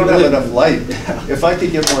 if we don't have enough light. If I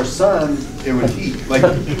could get more sun, it would heat. Like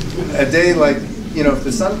a day, like, you know, if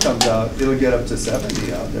the sun comes out, it'll get up to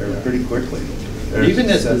 70 out there pretty quickly. Even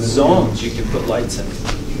at the zones, you can put lights in.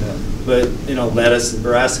 Yeah. But, you know, lettuce and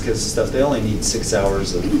brassicas and stuff, they only need 6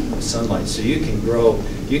 hours of sunlight. So you can grow,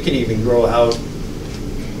 you can even grow out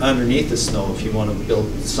underneath the snow if you want to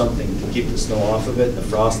build something to keep the snow off of it and the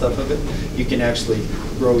frost off of it. You can actually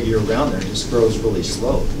grow year-round there. It just grows really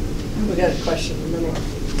slow. We got a question in the middle.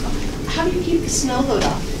 How do you keep the snow load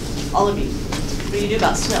off, all of you? What do you do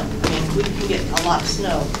about snow? I mean, we can get a lot of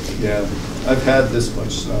snow. Yeah, I've had this much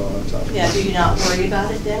snow on top. Yeah, do you not worry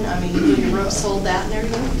about it then? I mean, do your roofs hold that and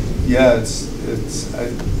everything? Yeah, I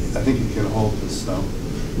think it can hold the snow.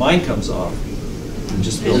 Mine comes off and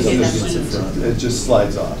just builds up Yeah. against the front. It just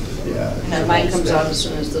slides off, yeah. And mine comes out as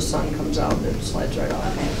soon as the sun comes out, it slides right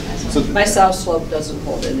off. Okay. that's So what- My south slope doesn't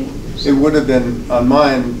hold any. it would have been, on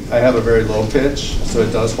mine, I have a very low pitch, so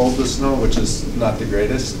it does hold the snow, which is not the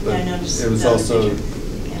greatest, Yeah, but I noticed it was the other also, picture.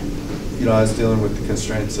 Yeah. you know, I was dealing with the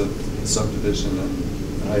constraints of subdivision and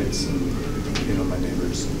heights and, you know, my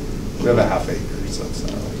neighbors. We have a half acre, so it's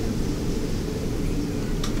not like.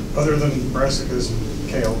 Other than brassicas and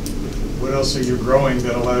kale, what else are you growing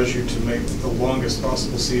that allows you to make the longest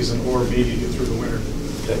possible season or maybe get through the winter?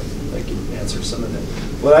 Okay, I can answer some of that.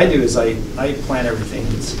 What I do is I plant everything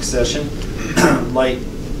in succession. Like,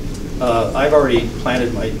 I've already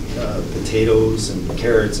planted my potatoes and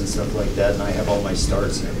carrots and stuff like that, and I have all my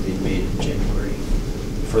starts and everything made in January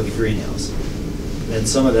for the greenhouse. Then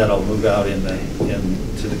some of that I'll move out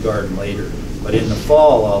into the garden later. But in the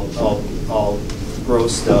fall, I'll grow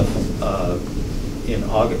stuff in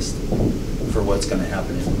August for what's going to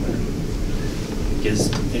happen in the winter.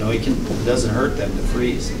 Because, you know, it doesn't hurt them to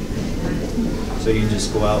freeze. So you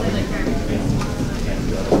just go out and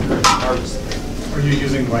harvest. Are you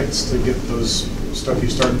using lights to get those stuff you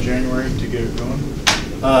start in January to get it going?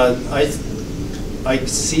 I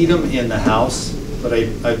seed them in the house, but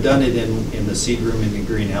I've done it in the seed room in the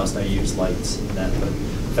greenhouse, and I use lights and that, but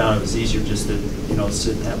found it was easier just to, you know,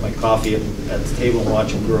 sit and have my coffee at the table and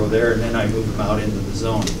watch them grow there, and then I move them out into the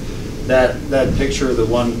zone. That picture of the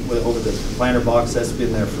one over the planter box, that's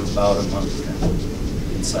been there for about a month now,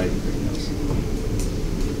 inside the greenhouse.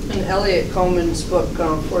 And Elliot Coleman's book,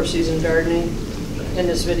 Four Season Gardening, and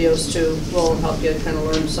his videos too, will help you kind of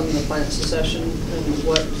learn some of the plant succession and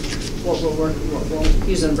what will work and what won't.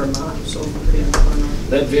 He's in Vermont, so pretty informative.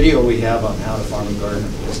 That video we have on how to farm and garden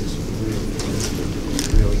is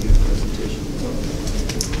really good presentation.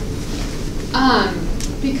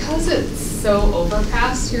 Because it's so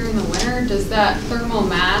overcast here in the winter, does that thermal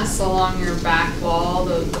mass along your back wall,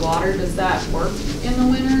 the water, does that work in the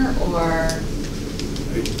winter, or?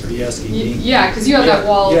 Are you asking me? Yeah, because you have that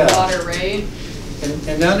wall Yeah. of water, right?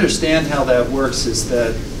 And to understand how that works is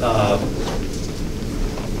that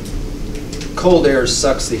cold air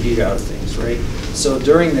sucks the heat out of things, right? So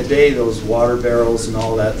during the day, those water barrels and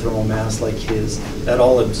all that thermal mass like his, that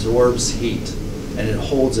all absorbs heat and it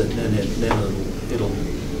holds it, and then it'll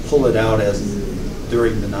pull it out as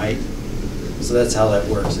during the night. So that's how that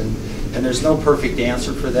works. And there's no perfect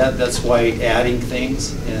answer for that. That's why adding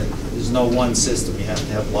things, and there's no one system. You have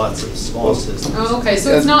to have lots of small systems. Oh, okay,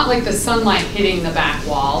 so it's not like the sunlight hitting the back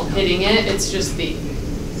wall, hitting it, it's just the,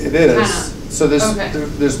 It is. Kinda. So Okay.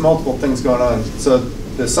 there's multiple things going on. So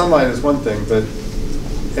the sunlight is one thing,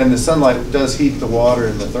 and the sunlight does heat the water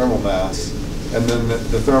in the thermal mass, and then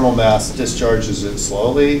the thermal mass discharges it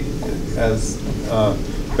slowly.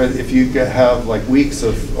 But if you have like weeks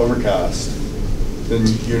of overcast, then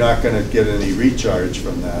you're not going to get any recharge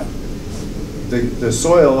from that. The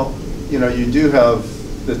soil, you know, you do have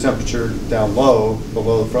the temperature down low,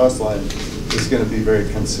 below the frost line, is going to be very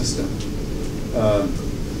consistent.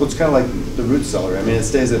 Well, it's kind of like the root cellar. I mean, it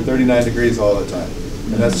stays at 39 degrees all the time,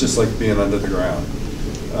 and that's just like being under the ground.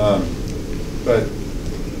 But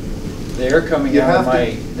The air coming You out of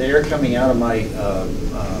have my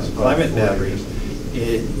climate battery,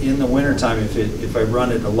 in the wintertime, if I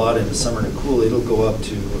run it a lot in the summer to cool, it'll go up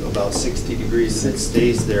to about 60 degrees, and it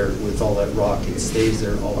stays there with all that rock. It stays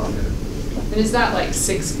there all winter. and is that like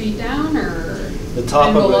 6 feet down, or? The top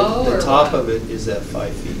and of below, it, the or top what? of it is at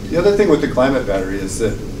 5 feet. the other thing with the climate battery is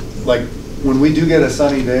that, like, when we do get a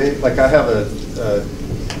sunny day, like I have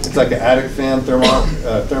it's like an attic fan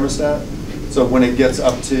thermostat. So when it gets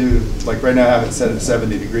up to, like right now I have it set at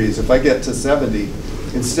 70 degrees. If I get to 70,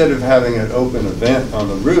 instead of having it open a vent on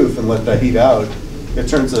the roof and let that heat out, it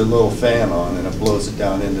turns a little fan on and it blows it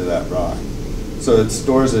down into that rock. So it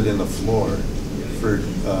stores it in the floor for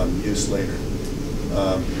use later.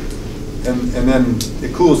 And then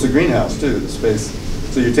it cools the greenhouse too, the space.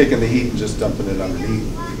 So you're taking the heat and just dumping it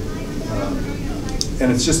underneath.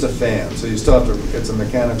 And it's just a fan, so you still have to, it's a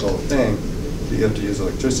mechanical thing that you have to use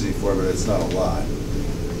electricity for, but it's not a lot.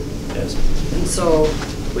 Yes. And so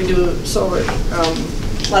we do solar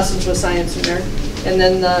lessons with science in there. And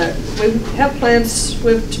then we have plants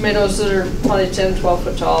with tomatoes that are probably 10, 12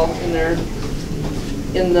 foot tall in there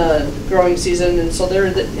in the growing season. And so they're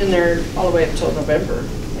in there all the way up till November,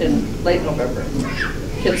 in late November.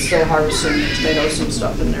 Kids still harvesting tomatoes and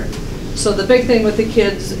stuff in there. So the big thing with the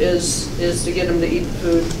kids is to get them to eat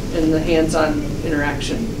food and the hands-on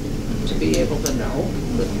interaction, to be able to know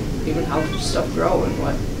even how stuff grow and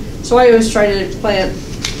what. So I always try to plant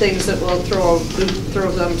things that will throw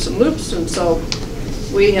them some loops, and so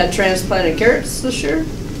we had transplanted carrots this year,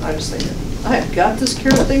 I was thinking, I've got this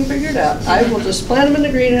carrot thing figured out. I will just plant them in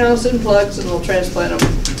the greenhouse in plugs and we'll transplant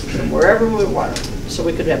them from wherever we want them. So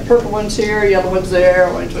we could have purple ones here, yellow ones there,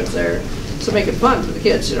 orange ones there. So make it fun for the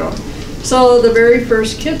kids, you know. So the very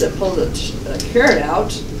first kid that pulled a carrot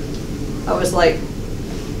out, I was like,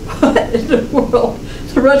 what in the world?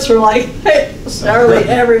 The roots were like snarly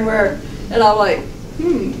everywhere. And I'm like,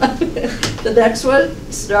 The next one,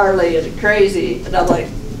 snarly and crazy. And I'm like,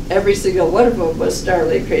 every single one of them was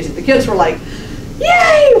snarly and crazy. The kids were like,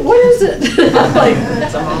 yay, what is it? I'm like,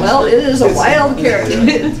 well, it is a wild carrot.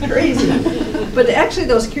 It's crazy. But actually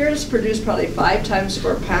those carrots produce probably 5 times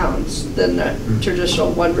more pounds than the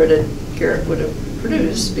traditional one-rooted carrot would have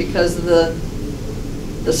produced because of the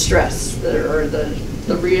stress or the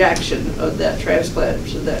reaction of that transplant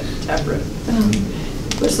to that taproot.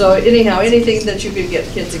 So anyhow, anything that you can get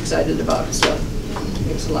kids excited about, so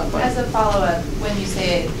makes a lot of fun. As a follow-up, when you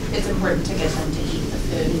say it's important to get them to eat the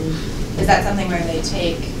food, is that something where they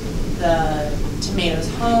take the tomatoes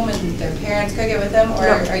home and their parents cook it with them, or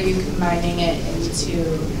are you combining it into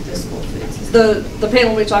the school food system? The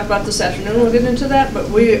panel we talked about this afternoon will get into that, but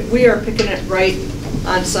we are picking it right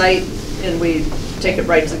on site, and we take it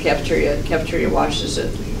right to the cafeteria. The cafeteria washes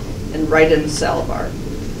it, and right in the salad bar.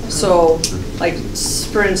 So, like,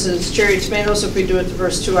 for instance, cherry tomatoes, if we do it the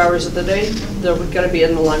first 2 hours of the day, they're going to be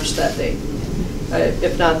in the lunch that day.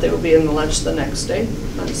 If not, they will be in the lunch the next day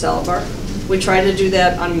on the salad bar. We try to do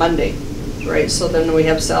that on Monday, right? So then we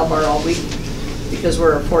have salad bar all week because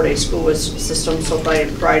we're a 4-day school system. So by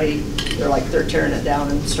Friday, they're tearing it down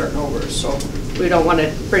and starting over. So we don't want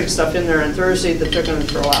to bring stuff in there on Thursday that they're going to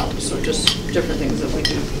throw out. So just different things that we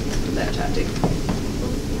do for that tactic.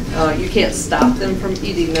 You can't stop them from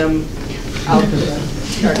eating them out of the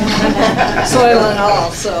garden. Soil and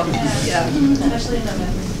all, so yeah. Especially in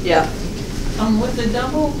November. Yeah. With the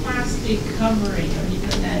double plastic covering, are you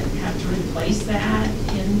going to have to replace that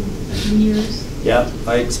in a few years? Yeah,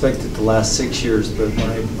 I expect it to last 6 years, but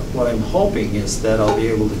what I'm hoping is that I'll be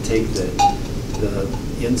able to take the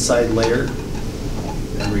inside layer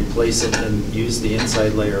and replace it and use the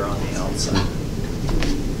inside layer on the outside.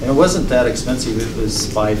 And it wasn't that expensive. It was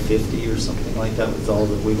 $550 or something like that with all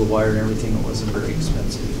the wiggle wire and everything. It wasn't very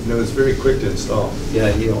expensive. No, it's very quick to install. Yeah,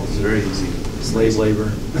 It's very easy. Slave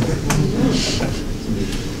labor.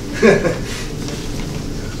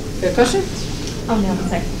 Good question? Oh, no,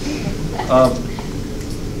 sorry.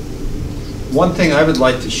 One thing I would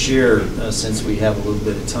like to share, since we have a little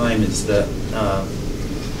bit of time, is that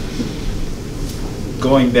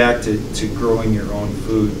going back to growing your own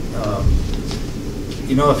food.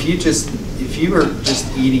 You know, if you were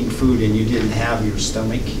just eating food and you didn't have your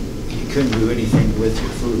stomach, you couldn't do anything with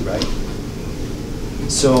your food, right?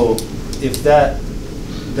 So if that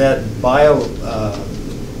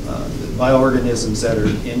bioorganisms that are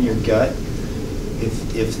in your gut,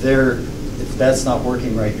 if that's not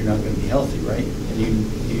working right, you're not going to be healthy, right? And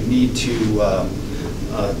you need to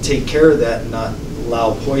take care of that and not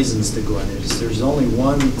allow poisons to go in there. There's only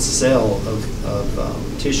one cell of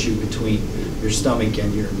tissue between your stomach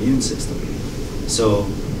and your immune system. So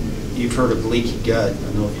you've heard of leaky gut.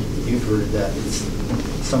 I know you've heard of that.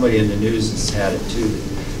 Somebody in the news has had it too.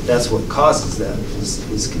 That's what causes that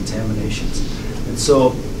is contaminations. And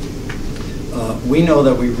so we know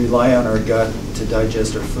that we rely on our gut to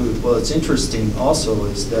digest our food. Well, it's interesting also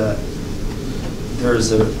is that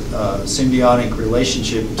there's a symbiotic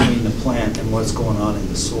relationship between the plant and what's going on in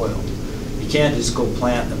the soil. You can't just go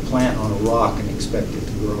plant a plant on a rock and expect it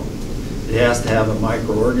to grow. It has to have a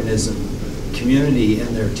microorganism community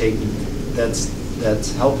in there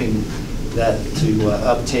that's helping that to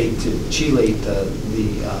uptake, to chelate the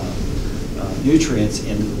nutrients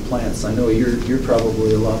into the plants. I know you're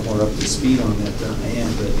probably a lot more up to speed on that than I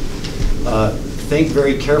am, but think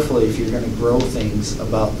very carefully if you're going to grow things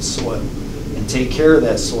about the soil, and take care of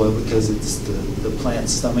that soil because it's the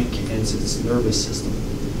plant's stomach and it's its nervous system.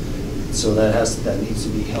 So that needs to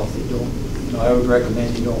be healthy. I would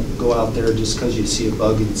recommend you don't go out there just because you see a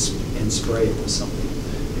bug and spray it with something.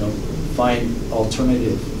 Find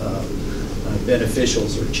alternative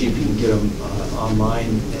beneficials are cheap. You can get them online,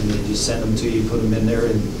 and they just send them to you. Put them in there,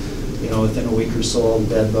 and within a week or so, all the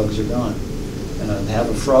bad bugs are gone. Have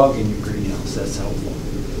a frog in your greenhouse. That's helpful.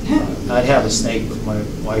 I'd have a snake, but my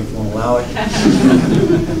wife won't allow it.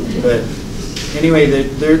 But anyway,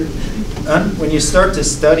 when you start to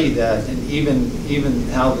study that, and even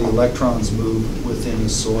how the electrons move within the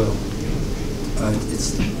soil,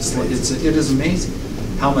 it is amazing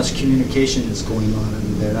how much communication is going on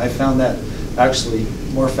in there. And I found that actually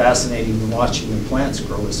more fascinating than watching the plants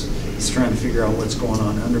grow is trying to figure out what's going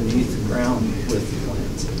on underneath the ground with the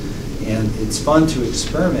plants. And it's fun to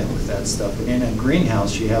experiment with that stuff. And in a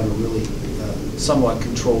greenhouse, you have a really somewhat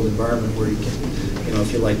controlled environment where you can,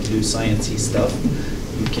 if you like to do sciencey stuff,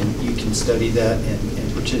 you can study that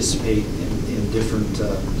and participate in different,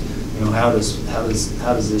 how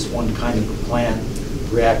does this one kind of a plant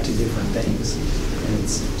react to different things? And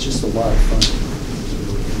it's just a lot of fun. It's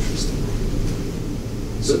really interesting.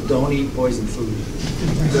 So don't eat poison food.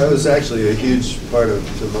 That was actually a huge part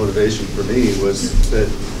of the motivation for me, was that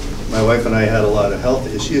my wife and I had a lot of health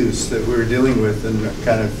issues that we were dealing with and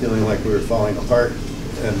kind of feeling like we were falling apart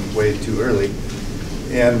and way too early,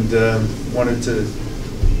 and wanted to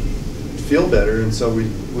feel better. And so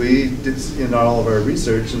we did in all of our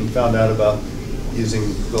research and found out about using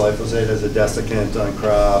glyphosate as a desiccant on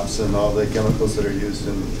crops and all the chemicals that are used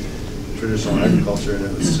in traditional agriculture. And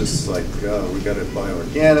it was just like, oh, we got to buy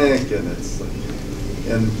organic, and it's like,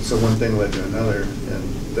 and so one thing led to another,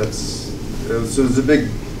 and it was a big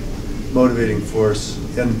motivating force.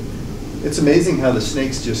 And it's amazing how the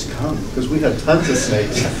snakes just come, because we have tons of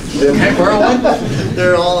snakes.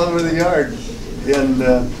 They're all over the yard, and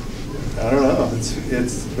I don't know.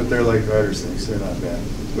 But they're like garter snakes. They're not bad.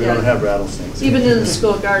 We don't have rattlesnakes. Even in the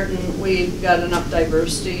school garden, we've got enough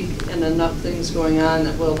diversity and enough things going on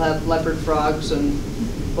that we'll have leopard frogs, and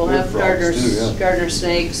we'll have garter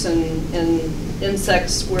snakes and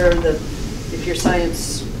insects where if your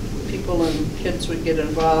science people and kids would get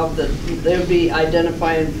involved, that they would be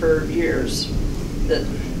identifying for years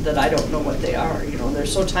that I don't know what they are. They're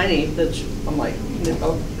so tiny that I'm like,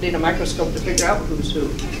 need a microscope to figure out who's who,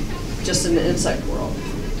 just in the insect world,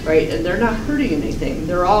 right? And they're not hurting anything.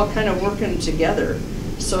 They're all kind of working together.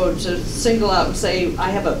 So to single out and say, I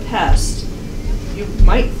have a pest, you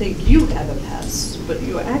might think you have a pest, but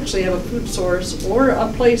you actually have a food source or a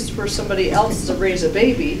place for somebody else to raise a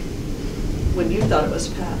baby when you thought it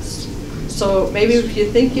was a pest. So maybe if you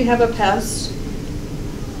think you have a pest,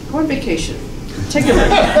 go on vacation. Take a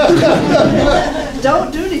break.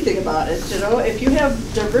 Don't do anything about it. If you have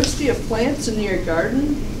diversity of plants in your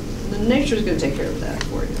garden, then nature's going to take care of that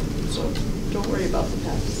for you. So don't worry about the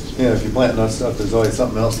pest. Yeah, if you plant enough stuff, there's always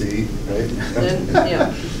something else to eat, right?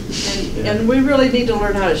 And we really need to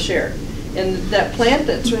learn how to share. And that plant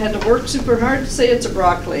that's had to work super hard, say it's a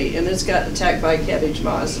broccoli, and it's got attacked by cabbage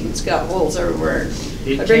moths, and it's got holes everywhere.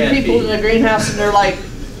 I bring people in the greenhouse, and they're like,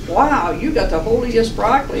 wow, you got the holiest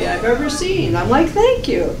broccoli I've ever seen. I'm like, thank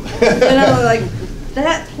you. And I'm like,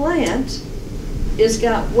 that plant has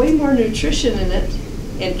got way more nutrition in it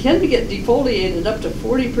and can get defoliated up to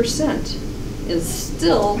 40% and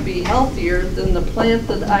still be healthier than the plant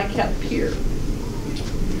that I kept here,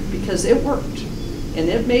 because it worked and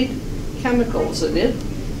it made chemicals, and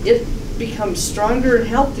it becomes stronger and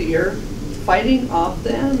healthier fighting off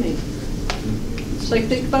the enemy. It's like,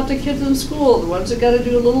 think about the kids in school, the ones that got to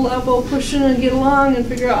do a little elbow pushing and get along and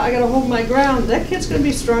figure out, I got to hold my ground. That kid's going to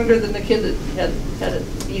be stronger than the kid that had it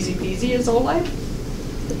easy peasy his whole life.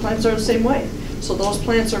 The plants are the same way. So those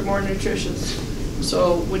plants are more nutritious.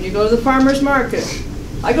 So when you go to the farmer's market,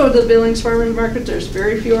 I go to the Billings Farmer's Market, there's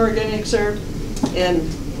very few organics there, and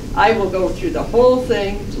I will go through the whole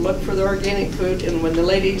thing to look for the organic food, and when the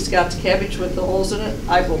lady's got the cabbage with the holes in it,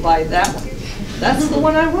 I will buy that one. That's the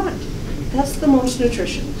one I want. That's the most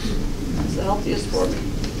nutrition. It's the healthiest for me.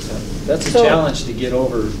 That's a challenge to get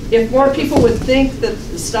over. If more people would think that,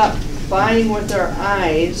 stop buying with their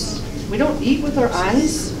eyes, we don't eat with our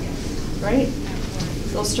eyes, right?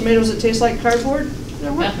 Those tomatoes that taste like cardboard,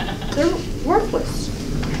 they're worthless.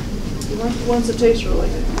 You want the ones that taste really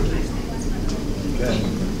good. Okay.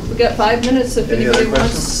 We've got 5 minutes if anybody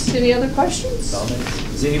wants any other questions.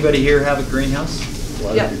 Does anybody here have a greenhouse?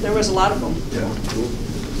 Yeah, there was a lot of them. Yeah, cool.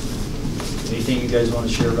 Anything you guys want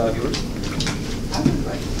to share about yours?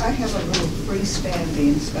 I have a little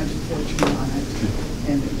freestanding, spent a fortune on it,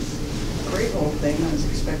 and it's a great old thing. I was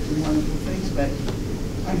expecting wonderful things, but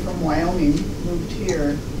I'm from Wyoming, moved here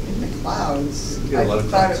in the clouds. I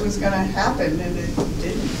thought it was going to happen, and it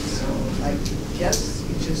didn't. So I guess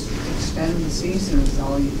you just extend the season is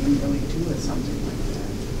all you can really do with something like that.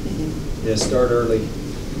 Mm-hmm. Yeah, start early.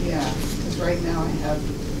 Yeah, because right now I have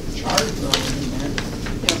chard growing in there.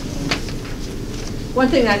 One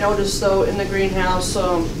thing I noticed though in the greenhouse,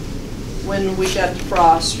 when we got the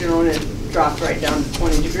frost, and it dropped right down to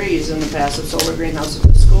 20 degrees in the passive solar greenhouse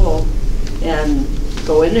at the school, and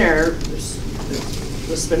go in there,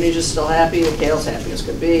 the spinach is still happy, the kale's happy as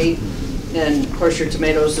could be, and of course your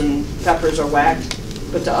tomatoes and peppers are whacked,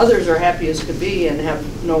 but the others are happy as could be and have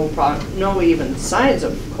no even signs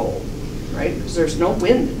of cold, right? Because there's no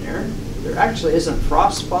wind in there. There actually isn't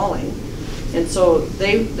frost falling. And so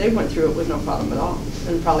they went through it with no problem at all,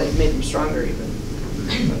 and probably made them stronger even.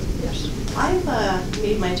 But, yes. I've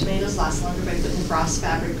made my tomatoes last longer by putting frost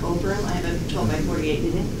fabric over them. I have a 12 by 48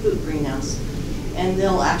 hoop greenhouse. And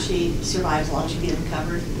they'll actually survive as long as you get them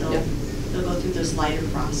covered. They'll go through those lighter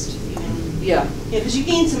frost. Yeah. Yeah, because you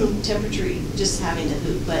gain some temperature just having to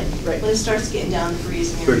hoop, but when it starts getting down to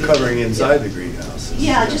freezing. They're covering inside the greenhouse.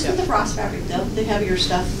 Yeah, just with the frost fabric though. The heavier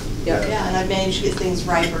stuff. Yeah. Yeah, and I've managed to get things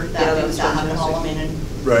riper that way without having to haul them in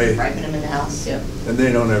and ripen them in the house. Yeah. And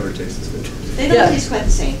they don't ever taste as good. They don't taste quite the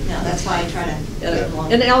same. No, that's why I try to get them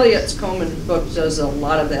along. And Elliot's Coleman book does a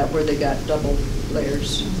lot of that where they got double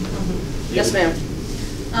layers. Yes, ma'am.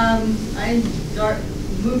 I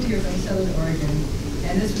moved here from Southern Oregon,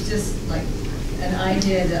 and this was just like an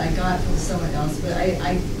idea that I got from someone else. But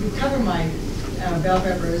I would cover my bell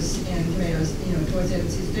peppers and tomatoes, towards the end of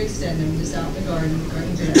the season, to extend them just out in the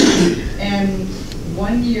garden bed. And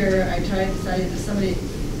one year I decided that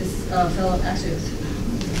this fellow, actually it was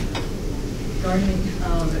gardening,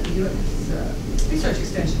 research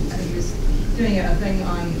extension. And he was doing a thing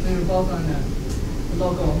we were both on the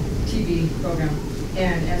local TV program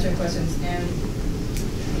and answering questions. And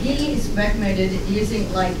he recommended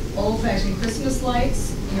using like old-fashioned Christmas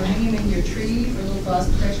lights, hanging them in your tree for a little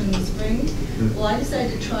frost protection in the spring. Well, I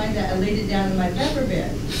decided to try that. I laid it down in my pepper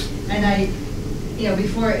bed, and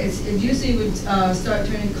before it usually would start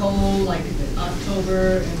turning cold, like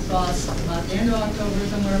October, and frost about the end of October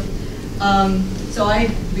somewhere. So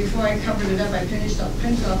before I covered it up, I pinched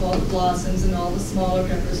off all the blossoms and all the smaller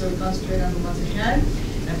peppers, so I concentrated on the ones I had.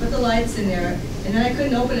 I put the lights in there, and then I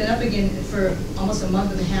couldn't open it up again for almost a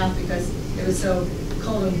month and a half because it was so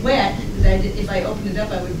cold and wet that if I opened it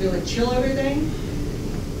up, I would really chill everything.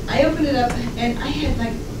 I opened it up, and I had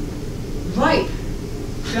like ripe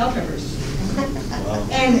bell peppers. Wow.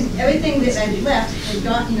 And everything that I left had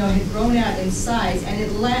grown out in size, and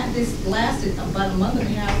this lasted about a month and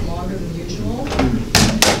a half longer than usual.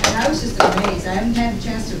 And I was just amazed. I haven't had a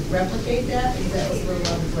chance to replicate that because that was a little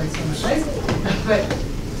long before I saw my place. But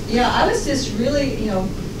yeah, I was just really,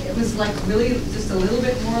 it was like really just a little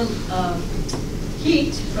bit more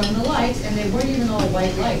heat from the lights, and they weren't even all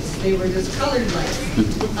white lights. They were just colored lights.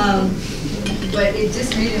 But it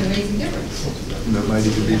just made an amazing difference. And that might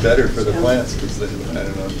even be better for the plants because they, I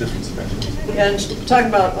don't know, different spectrum. And talking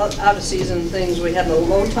about out of season things, we had a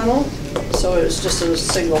low tunnel, so it was just a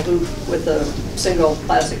single hoop with a single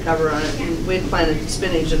plastic cover on it. And we had planted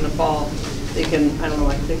spinach in the fall, thinking, I don't know,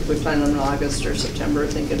 I think we planted them in August or September,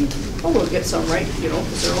 thinking, oh, we'll get some right,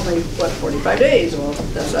 because they're only, 45 days? Well,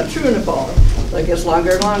 that's not true in the fall. It gets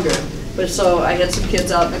longer and longer. But so I had some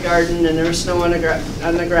kids out in the garden, and there was snow on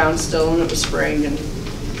the ground still, and it was spring, and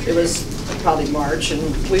it was probably March, and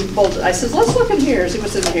I said, let's look in here, see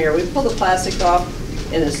what's in here. We pulled the plastic off,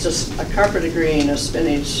 and it's just a carpet of green of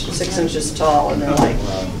spinach, 6 inches tall, and they're like,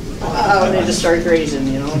 wow, and they just started grazing,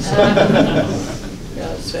 So,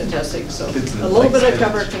 yeah, it's fantastic. So a little bit of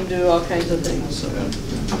cover can do all kinds of things. So.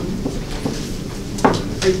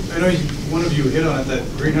 I know one of you hit on it, that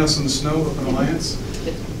greenhouse in the snow up in Alliance.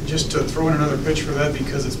 Just to throw in another pitch for that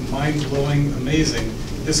because it's mind-blowing, amazing.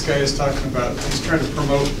 This guy is talking about, he's trying to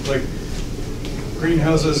promote like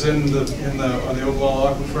greenhouses on the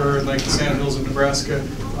Oglala Aquifer, like the Sandhills of Nebraska,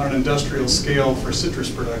 on an industrial scale for citrus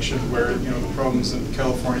production, where the problems in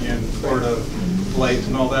California and Florida, light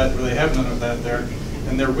and all that, where they have none of that there,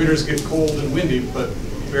 and their winters get cold and windy, but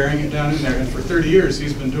burying it down in there. And for 30 years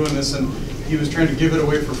he's been doing this, and he was trying to give it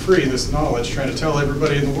away for free, this knowledge, trying to tell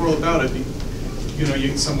everybody in the world about it. You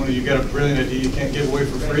got a brilliant idea you can't give away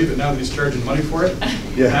for free, but now that he's charging money for it,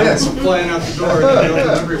 it's flying out the door and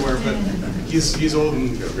everywhere. But he's old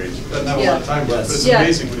and doesn't have a lot of time left. But it's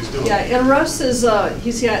amazing what he's doing. Yeah, and Russ is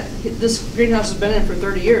this greenhouse has been in for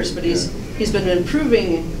 30 years, but he's been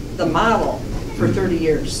improving the model for 30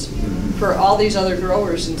 years for all these other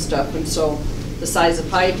growers and stuff, and so the size of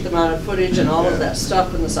pipe, the amount of footage, and all of that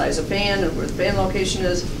stuff, and the size of fan, and where the fan location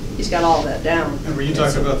is. He's got all that down. And when you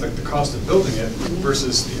talk about the cost of building it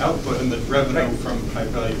versus the output and the revenue from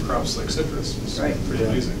high-value crops like citrus, it's pretty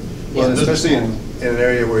amazing. Well, especially in an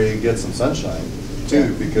area where you get some sunshine,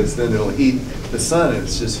 too, because then it'll heat the sun. It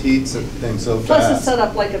just heats things so fast. Plus, it's set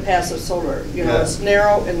up like a passive solar. It's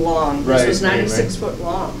narrow and long. This was 96 foot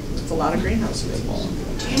long. It's a lot of greenhouses.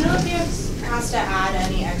 Do you know if he has to add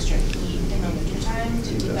any extra heat in the wintertime to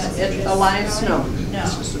keep that citrus Alliance, no. No.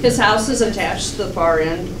 His house is attached to the far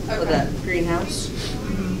end of that greenhouse,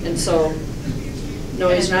 and so no,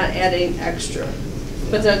 he's not adding extra.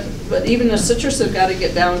 But even the citrus have got to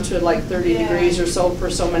get down to like 30 degrees or so for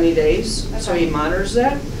so many days. So he monitors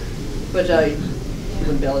that, but he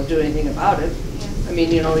wouldn't be able to do anything about it. I mean,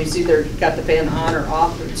 he's either got the fan on or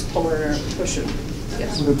off, or it's pulling or pushing.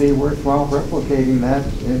 Yes. Would it be worthwhile replicating that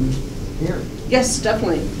in here? Yes,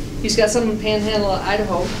 definitely. He's got some in Panhandle,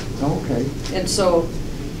 Idaho, Okay. and so,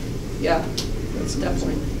 yeah, that's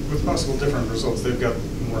definitely, With possible different results, they've got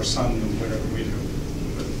more sun than winter than we do.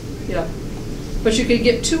 yeah. But you could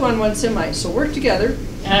get 2 on one semi, so work together.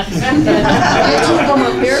 Yeah. And get 2 of them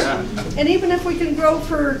up here, and even if we can grow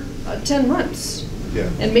for 10 months, Yeah.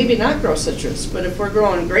 and maybe not grow citrus, but if we're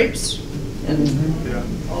growing grapes and Yeah.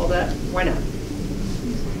 all that, why not?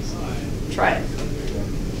 Try it.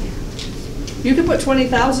 You could put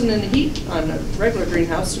 20,000 in the heat on a regular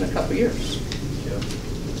greenhouse in a couple years.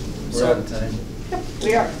 We're out of time. Yep,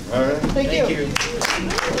 we are. All right. Thank you.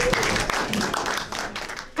 you.